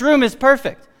one in this room is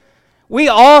perfect. We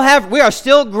are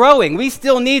still growing. We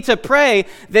still need to pray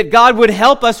that God would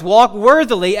help us walk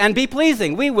worthily and be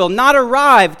pleasing. We will not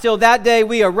arrive till that day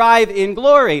we arrive in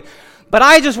glory. But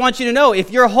I just want you to know, if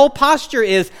your whole posture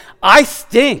is, I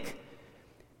stink,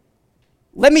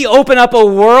 let me open up a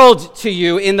world to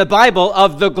you in the Bible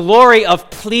of the glory of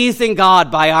pleasing God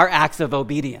by our acts of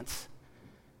obedience.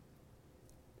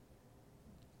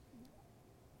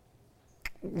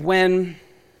 When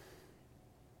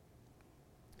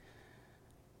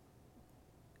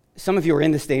some of you are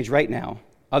in this stage right now,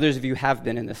 others of you have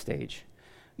been in this stage.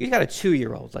 You've got a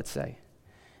 2-year-old, let's say.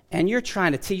 And you're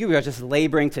trying to you are just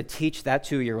laboring to teach that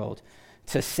 2-year-old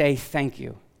to say thank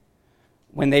you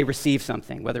when they receive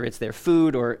something, whether it's their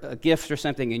food or a gift or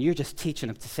something, and you're just teaching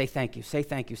them to say thank you, say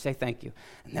thank you, say thank you.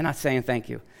 And they're not saying thank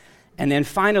you. And then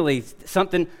finally,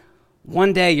 something,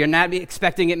 one day, you're not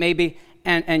expecting it maybe,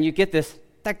 and you get this,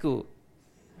 taku,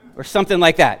 or something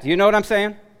like that. Do you know what I'm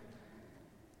saying?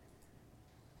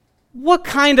 What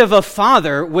kind of a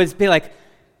father would be like,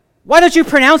 why don't you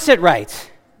pronounce it right?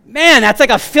 Man, that's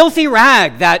like a filthy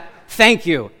rag, that thank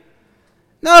you.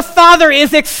 No, the father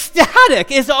is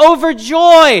ecstatic, is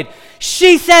overjoyed.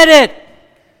 She said it.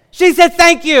 She said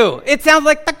thank you. It sounds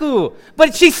like taku,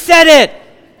 but she said it.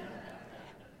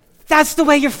 That's the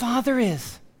way your father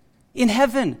is in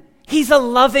heaven. He's a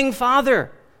loving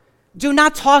father. Do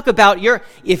not talk about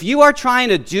if you are trying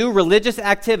to do religious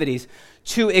activities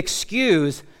to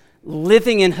excuse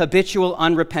living in habitual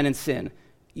unrepentant sin,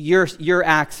 your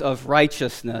acts of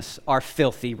righteousness are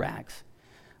filthy rags.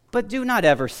 But do not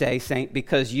ever say, saint,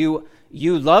 because you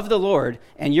love the Lord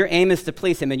and your aim is to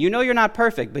please him, and you know you're not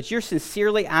perfect, but you're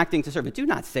sincerely acting to serve him. Do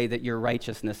not say that your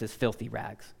righteousness is filthy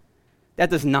rags. That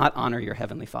does not honor your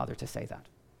heavenly Father to say that.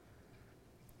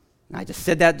 And I just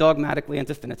said that dogmatically and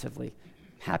definitively.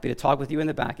 Happy to talk with you in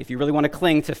the back if you really want to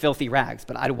cling to filthy rags.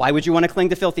 But why would you want to cling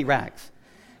to filthy rags?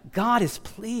 God is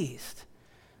pleased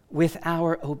with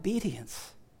our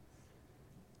obedience.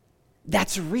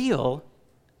 That's real,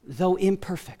 though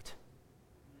imperfect.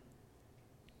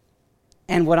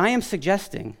 And what I am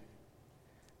suggesting,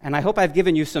 and I hope I've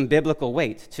given you some biblical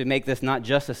weight to make this not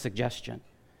just a suggestion,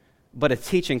 but a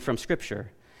teaching from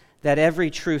Scripture, that every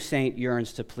true saint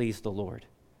yearns to please the Lord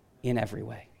in every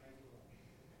way.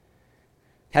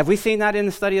 Have we seen that in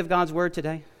the study of God's Word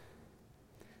today?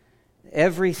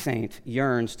 Every saint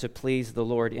yearns to please the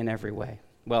Lord in every way.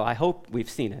 Well, I hope we've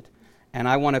seen it. And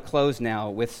I want to close now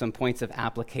with some points of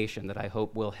application that I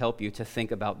hope will help you to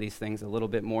think about these things a little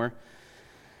bit more.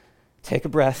 Take a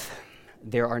breath.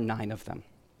 There are 9 of them.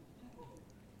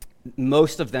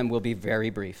 Most of them will be very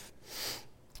brief.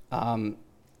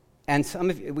 And some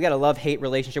of you, we got a love-hate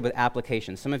relationship with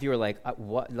application. Some of you are like,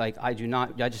 what? Like, I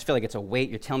just feel like it's a weight.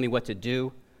 You're telling me what to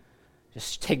do.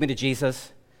 Just take me to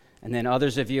Jesus. And then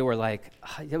others of you are like,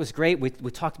 it was great. We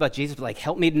talked about Jesus, but like,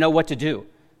 help me to know what to do.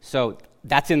 So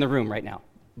that's in the room right now,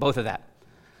 both of that.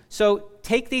 So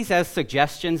take these as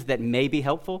suggestions that may be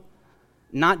helpful,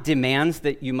 not demands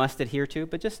that you must adhere to,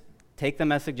 but just take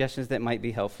them as suggestions that might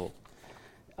be helpful.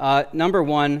 Number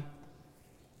 1,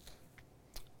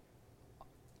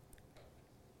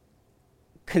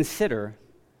 consider,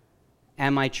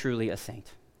 am I truly a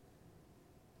saint?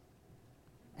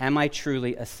 Am I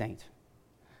truly a saint?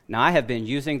 Now, I have been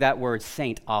using that word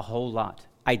saint a whole lot.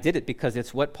 I did it because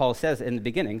it's what Paul says in the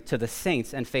beginning to the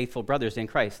saints and faithful brothers in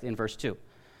Christ in verse 2.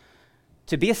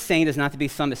 To be a saint is not to be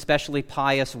some especially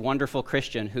pious, wonderful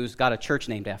Christian who's got a church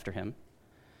named after him.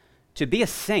 To be a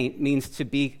saint means to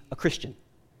be a Christian.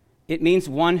 It means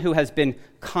one who has been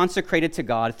consecrated to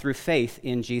God through faith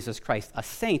in Jesus Christ. A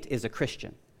saint is a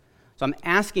Christian. So I'm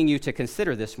asking you to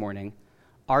consider this morning,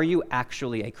 are you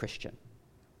actually a Christian?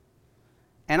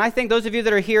 And I think those of you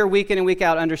that are here week in and week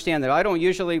out understand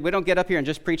that we don't get up here and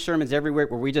just preach sermons everywhere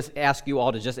where we just ask you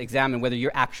all to just examine whether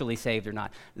you're actually saved or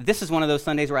not. This is one of those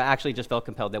Sundays where I actually just felt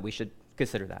compelled that we should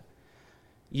consider that.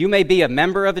 You may be a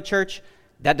member of the church.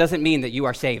 That doesn't mean that you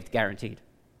are saved, guaranteed.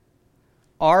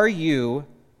 Are you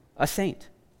a saint?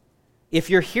 If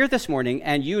you're here this morning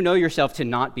and you know yourself to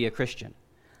not be a Christian,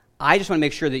 I just want to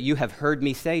make sure that you have heard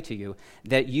me say to you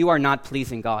that you are not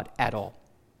pleasing God at all.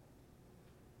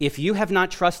 If you have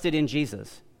not trusted in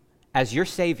Jesus as your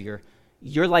Savior,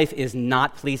 your life is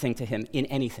not pleasing to Him in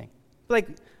anything.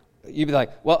 You'd be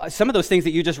like, well, some of those things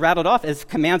that you just rattled off as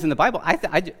commands in the Bible,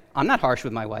 I'm not harsh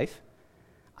with my wife.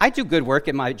 I do good work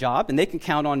at my job, and they can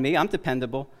count on me. I'm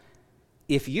dependable.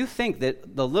 If you think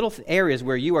that the little areas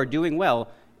where you are doing well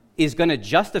is going to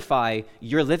justify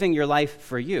your living your life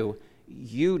for you,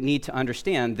 you need to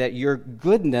understand that your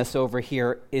goodness over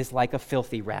here is like a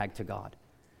filthy rag to God.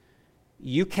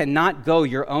 You cannot go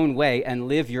your own way and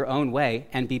live your own way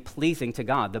and be pleasing to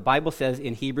God. The Bible says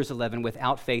in Hebrews 11,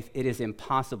 without faith, it is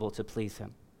impossible to please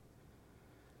Him.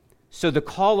 So the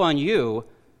call on you,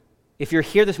 if you're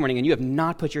here this morning and you have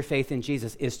not put your faith in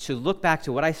Jesus, is to look back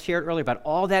to what I shared earlier about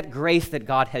all that grace that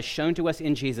God has shown to us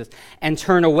in Jesus and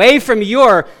turn away from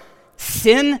your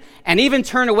sin and even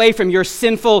turn away from your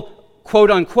sinful,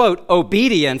 quote-unquote,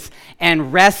 obedience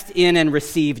and rest in and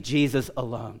receive Jesus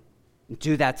alone.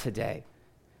 Do that today.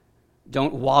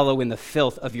 Don't wallow in the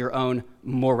filth of your own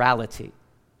morality.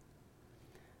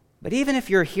 But even if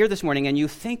you're here this morning and you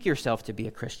think yourself to be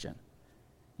a Christian,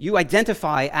 you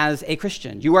identify as a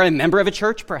Christian, you are a member of a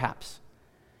church perhaps.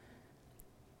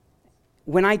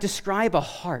 When I describe a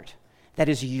heart that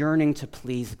is yearning to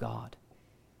please God,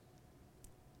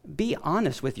 be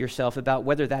honest with yourself about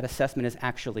whether that assessment is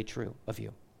actually true of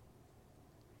you.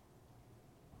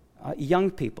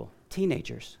 Young people,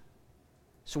 teenagers,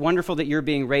 it's wonderful that you're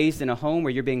being raised in a home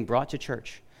where you're being brought to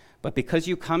church. But because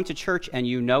you come to church and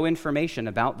you know information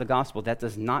about the gospel, that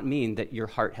does not mean that your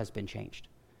heart has been changed.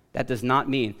 That does not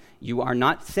mean you are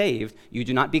not saved. You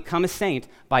do not become a saint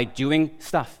by doing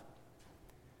stuff.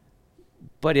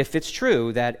 But if it's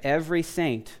true that every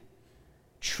true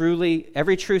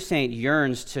saint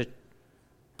yearns to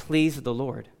please the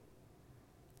Lord,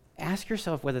 ask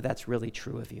yourself whether that's really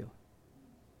true of you.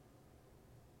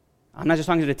 I'm not just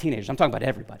talking to the teenagers, I'm talking about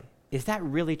everybody. Is that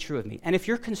really true of me? And if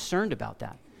you're concerned about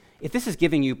that, if this is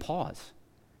giving you pause,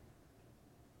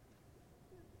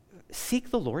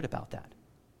 seek the Lord about that.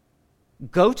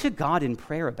 Go to God in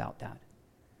prayer about that.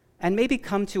 And maybe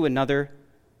come to another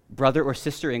brother or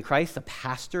sister in Christ, a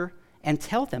pastor, and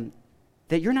tell them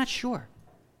that you're not sure.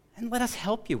 And let us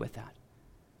help you with that.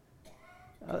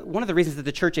 One of the reasons that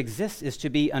the church exists is to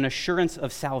be an assurance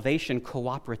of salvation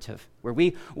cooperative, where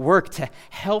we work to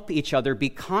help each other be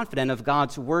confident of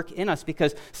God's work in us,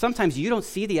 because sometimes you don't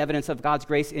see the evidence of God's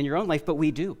grace in your own life, but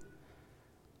we do.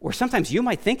 Or sometimes you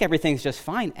might think everything's just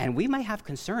fine, and we might have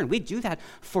concern. We do that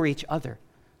for each other.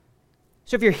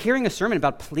 So if you're hearing a sermon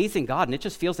about pleasing God and it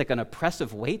just feels like an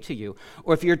oppressive weight to you,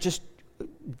 or if you're just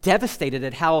devastated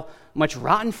at how much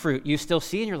rotten fruit you still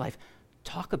see in your life,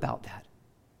 talk about that.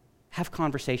 Have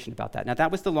conversation about that. Now,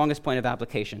 that was the longest point of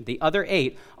application. The other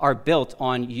 8 are built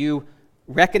on you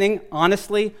reckoning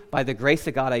honestly, by the grace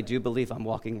of God, I do believe I'm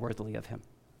walking worthily of him.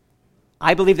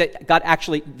 I believe that God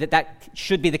actually, that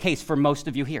should be the case for most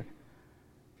of you here.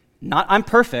 Not I'm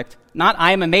perfect, not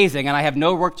I am amazing and I have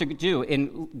no work to do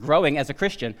in growing as a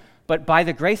Christian, but by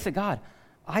the grace of God,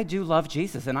 I do love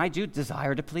Jesus and I do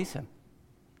desire to please him.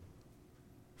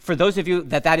 For those of you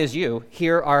that is you,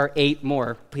 here are 8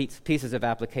 more pieces of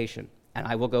application, and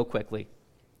I will go quickly,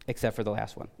 except for the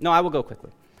last one. No, I will go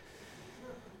quickly.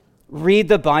 Read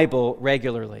the Bible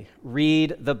regularly.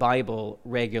 Read the Bible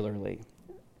regularly.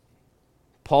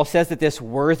 Paul says that this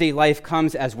worthy life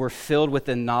comes as we're filled with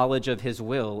the knowledge of his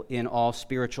will in all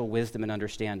spiritual wisdom and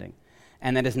understanding.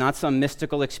 And that is not some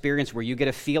mystical experience where you get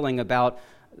a feeling about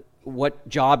what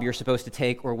job you're supposed to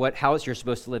take or what house you're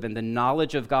supposed to live in. The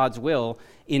knowledge of God's will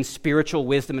in spiritual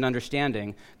wisdom and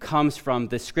understanding comes from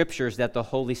the scriptures that the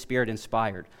Holy Spirit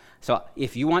inspired. So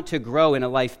if you want to grow in a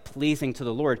life pleasing to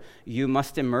the Lord, you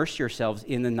must immerse yourselves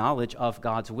in the knowledge of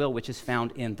God's will, which is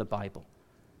found in the Bible.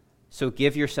 So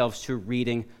give yourselves to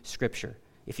reading Scripture.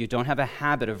 If you don't have a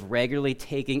habit of regularly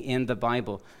taking in the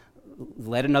Bible,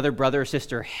 let another brother or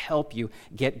sister help you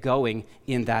get going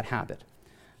in that habit.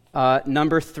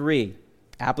 Number 3,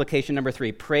 application number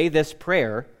 3, pray this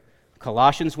prayer,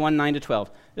 Colossians 1, 9-12.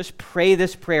 Just pray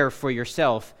this prayer for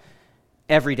yourself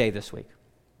every day this week.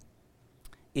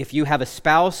 If you have a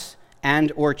spouse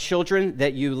and or children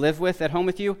that you live with at home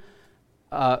with you,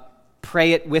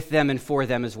 pray it with them and for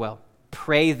them as well.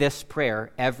 Pray this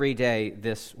prayer every day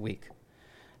this week.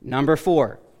 Number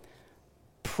 4,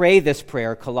 pray this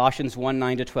prayer, Colossians 1,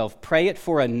 9-12. Pray it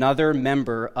for another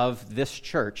member of this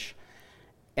church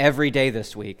every day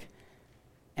this week.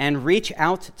 And reach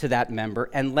out to that member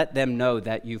and let them know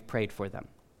that you've prayed for them.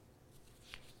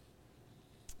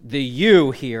 The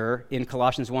you here in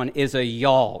Colossians 1 is a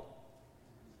y'all.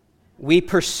 We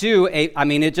pursue it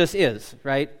just is,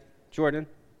 right, Jordan?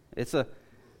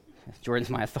 Jordan's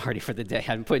my authority for the day.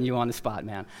 I'm putting you on the spot,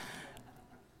 man.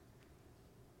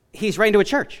 He's right into a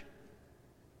church.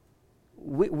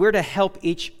 We're to help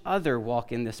each other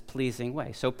walk in this pleasing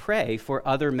way. So pray for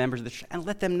other members of the church and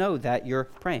let them know that you're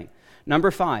praying. Number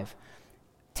 5,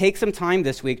 take some time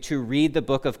this week to read the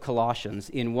book of Colossians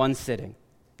in one sitting.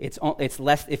 It's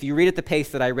less, if you read at the pace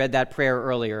that I read that prayer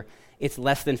earlier, it's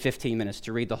less than 15 minutes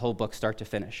to read the whole book start to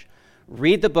finish.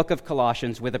 Read the book of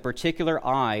Colossians with a particular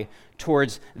eye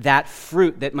towards that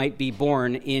fruit that might be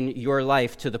born in your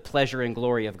life to the pleasure and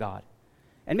glory of God.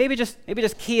 And maybe just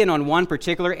key in on one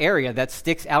particular area that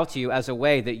sticks out to you as a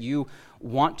way that you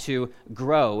want to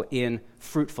grow in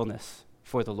fruitfulness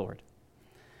for the Lord.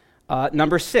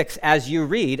 Number 6, as you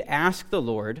read, ask the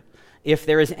Lord if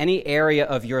there is any area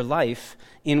of your life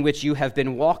in which you have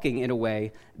been walking in a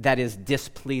way that is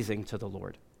displeasing to the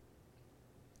Lord.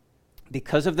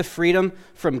 Because of the freedom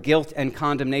from guilt and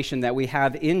condemnation that we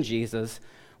have in Jesus,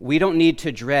 we don't need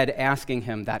to dread asking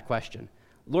him that question.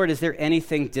 Lord, is there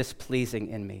anything displeasing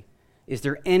in me? Is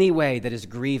there any way that is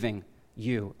grieving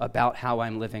you about how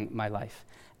I'm living my life?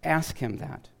 Ask him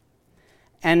that.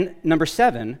 And number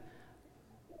 7,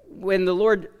 when the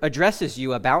Lord addresses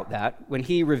you about that, when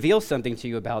he reveals something to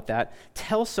you about that,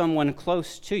 tell someone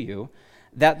close to you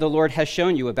that the Lord has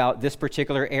shown you about this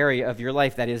particular area of your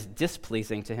life that is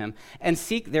displeasing to him, and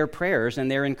seek their prayers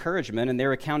and their encouragement and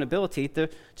their accountability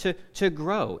to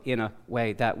grow in a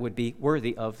way that would be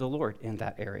worthy of the Lord in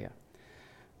that area.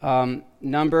 If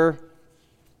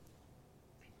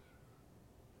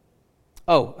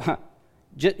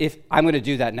I'm going to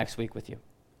do that next week with you.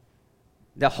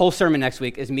 The whole sermon next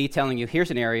week is me telling you,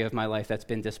 here's an area of my life that's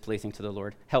been displeasing to the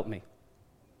Lord. Help me.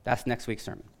 That's next week's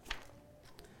sermon.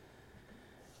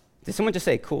 Did someone just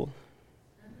say cool?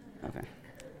 Okay.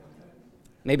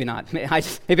 Maybe not.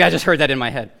 Maybe I just heard that in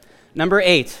my head. Number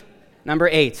 8.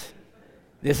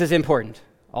 This is important.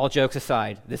 All jokes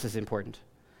aside, this is important.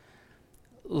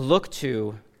 Look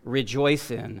to, rejoice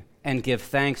in, and give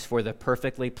thanks for the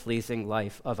perfectly pleasing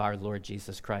life of our Lord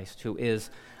Jesus Christ, who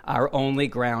is our only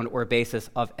ground or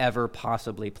basis of ever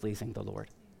possibly pleasing the Lord.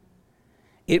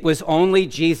 It was only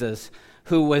Jesus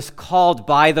who was called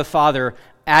by the Father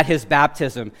at his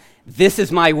baptism, "This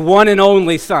is my one and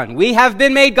only Son." We have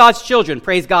been made God's children,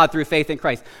 praise God, through faith in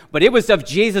Christ. But it was of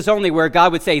Jesus only where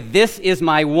God would say, "This is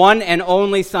my one and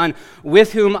only Son,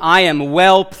 with whom I am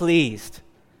well pleased."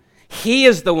 He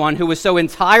is the one who was so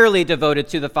entirely devoted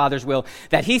to the Father's will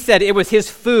that he said it was his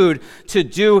food to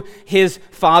do his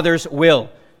Father's will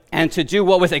and to do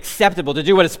what was acceptable, to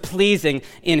do what is pleasing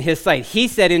in his sight. He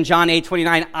said in John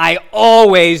 8:29, I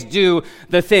always do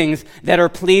the things that are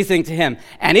pleasing to him.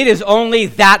 And it is only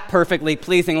that perfectly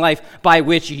pleasing life by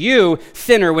which you,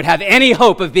 sinner, would have any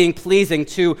hope of being pleasing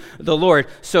to the Lord.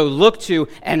 So look to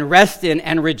and rest in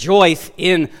and rejoice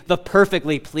in the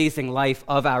perfectly pleasing life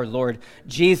of our Lord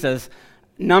Jesus.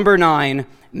 Number 9,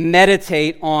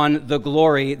 meditate on the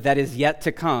glory that is yet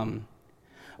to come.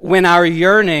 When our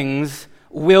yearnings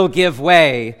will give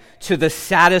way to the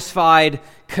satisfied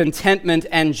contentment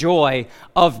and joy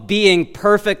of being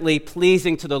perfectly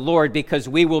pleasing to the Lord, because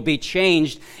we will be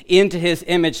changed into his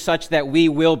image such that we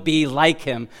will be like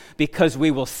him, because we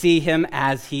will see him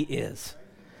as he is.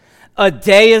 A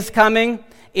day is coming.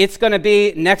 It's going to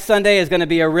be, next Sunday is going to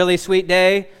be a really sweet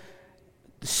day,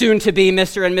 soon to be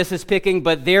Mr. and Mrs. Picking,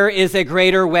 but there is a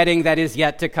greater wedding that is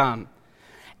yet to come.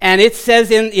 And it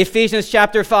says in Ephesians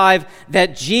chapter 5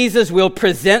 that Jesus will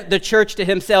present the church to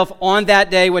himself on that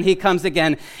day when he comes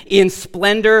again in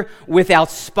splendor,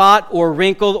 without spot or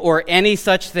wrinkle or any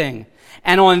such thing.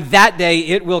 And on that day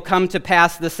it will come to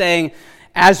pass the saying,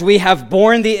 as we have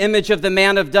borne the image of the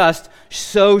man of dust,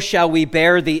 so shall we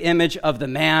bear the image of the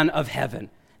man of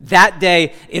heaven. That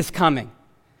day is coming.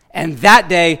 And that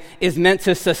day is meant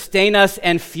to sustain us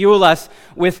and fuel us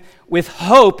with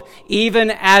hope,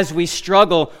 even as we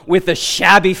struggle with the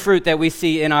shabby fruit that we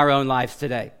see in our own lives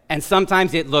today. And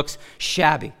sometimes it looks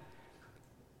shabby.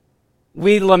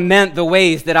 We lament the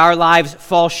ways that our lives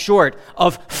fall short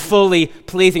of fully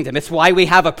pleasing to him. It's why we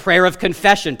have a prayer of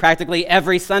confession practically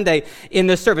every Sunday in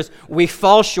this service. We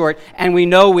fall short, and we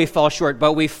know we fall short,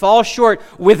 but we fall short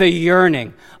with a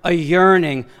yearning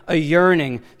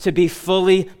to be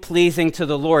fully pleasing to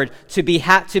the Lord, to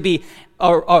be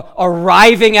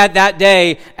arriving at that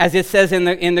day, as it says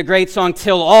in the great song,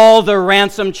 till all the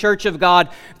ransomed church of God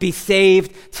be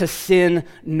saved to sin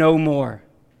no more.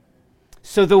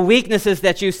 So the weaknesses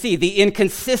that you see, the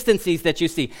inconsistencies that you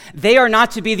see, they are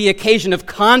not to be the occasion of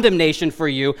condemnation for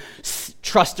you,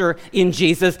 truster in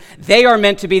Jesus. They are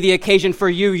meant to be the occasion for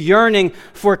you yearning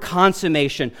for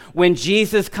consummation, when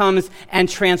Jesus comes and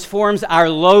transforms our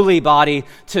lowly body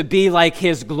to be like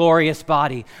his glorious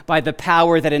body by the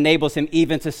power that enables him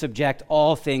even to subject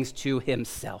all things to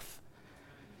himself.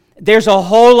 There's a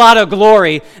whole lot of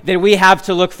glory that we have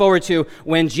to look forward to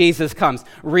when Jesus comes.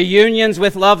 Reunions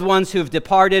with loved ones who've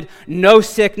departed, no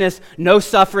sickness, no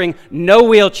suffering, no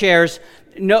wheelchairs,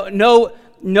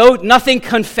 nothing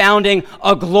confounding,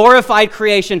 a glorified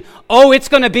creation. Oh, it's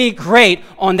going to be great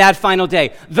on that final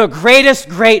day. The greatest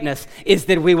greatness is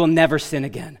that we will never sin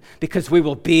again, because we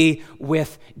will be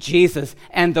with Jesus,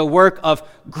 and the work of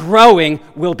growing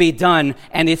will be done,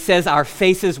 and it says our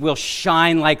faces will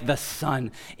shine like the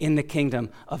sun in the kingdom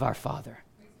of our Father.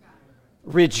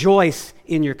 Rejoice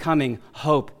in your coming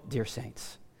hope, dear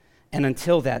saints. And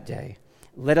until that day,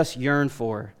 let us yearn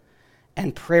for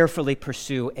and prayerfully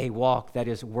pursue a walk that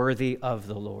is worthy of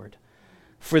the Lord,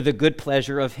 for the good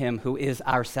pleasure of him who is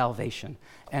our salvation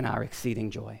and our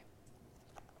exceeding joy.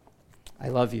 I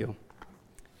love you,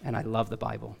 and I love the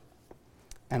Bible,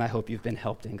 and I hope you've been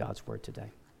helped in God's word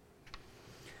today.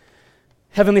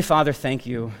 Heavenly Father, thank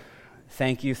you.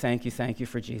 Thank you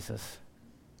for Jesus.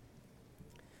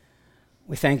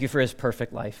 We thank you for his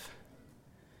perfect life.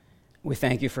 We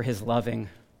thank you for his loving,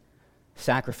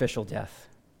 sacrificial death.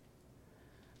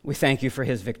 We thank you for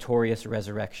his victorious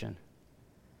resurrection.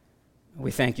 We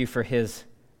thank you for his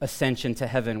ascension to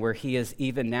heaven, where he is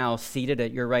even now seated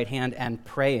at your right hand and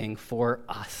praying for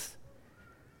us.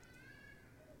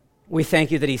 We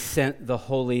thank you that he sent the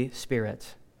Holy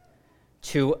Spirit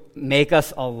to make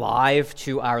us alive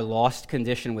to our lost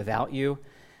condition without you,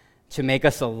 to make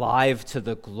us alive to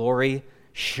the glory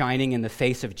shining in the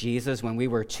face of Jesus when we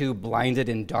were too blinded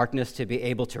in darkness to be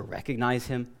able to recognize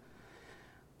him.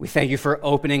 We thank you for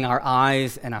opening our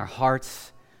eyes and our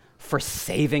hearts, for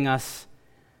saving us,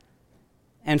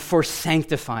 and for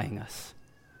sanctifying us,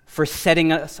 for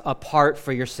setting us apart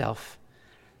for yourself.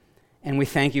 And we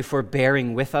thank you for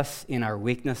bearing with us in our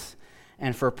weakness,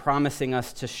 and for promising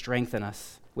us to strengthen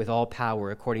us with all power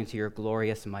according to your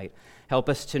glorious might. Help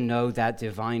us to know that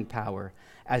divine power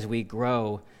as we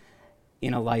grow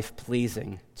in a life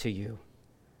pleasing to you,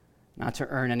 not to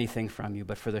earn anything from you,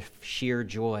 but for the sheer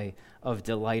joy of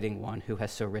delighting one who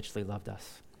has so richly loved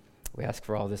us. We ask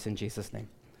for all this in Jesus' name.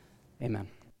 Amen.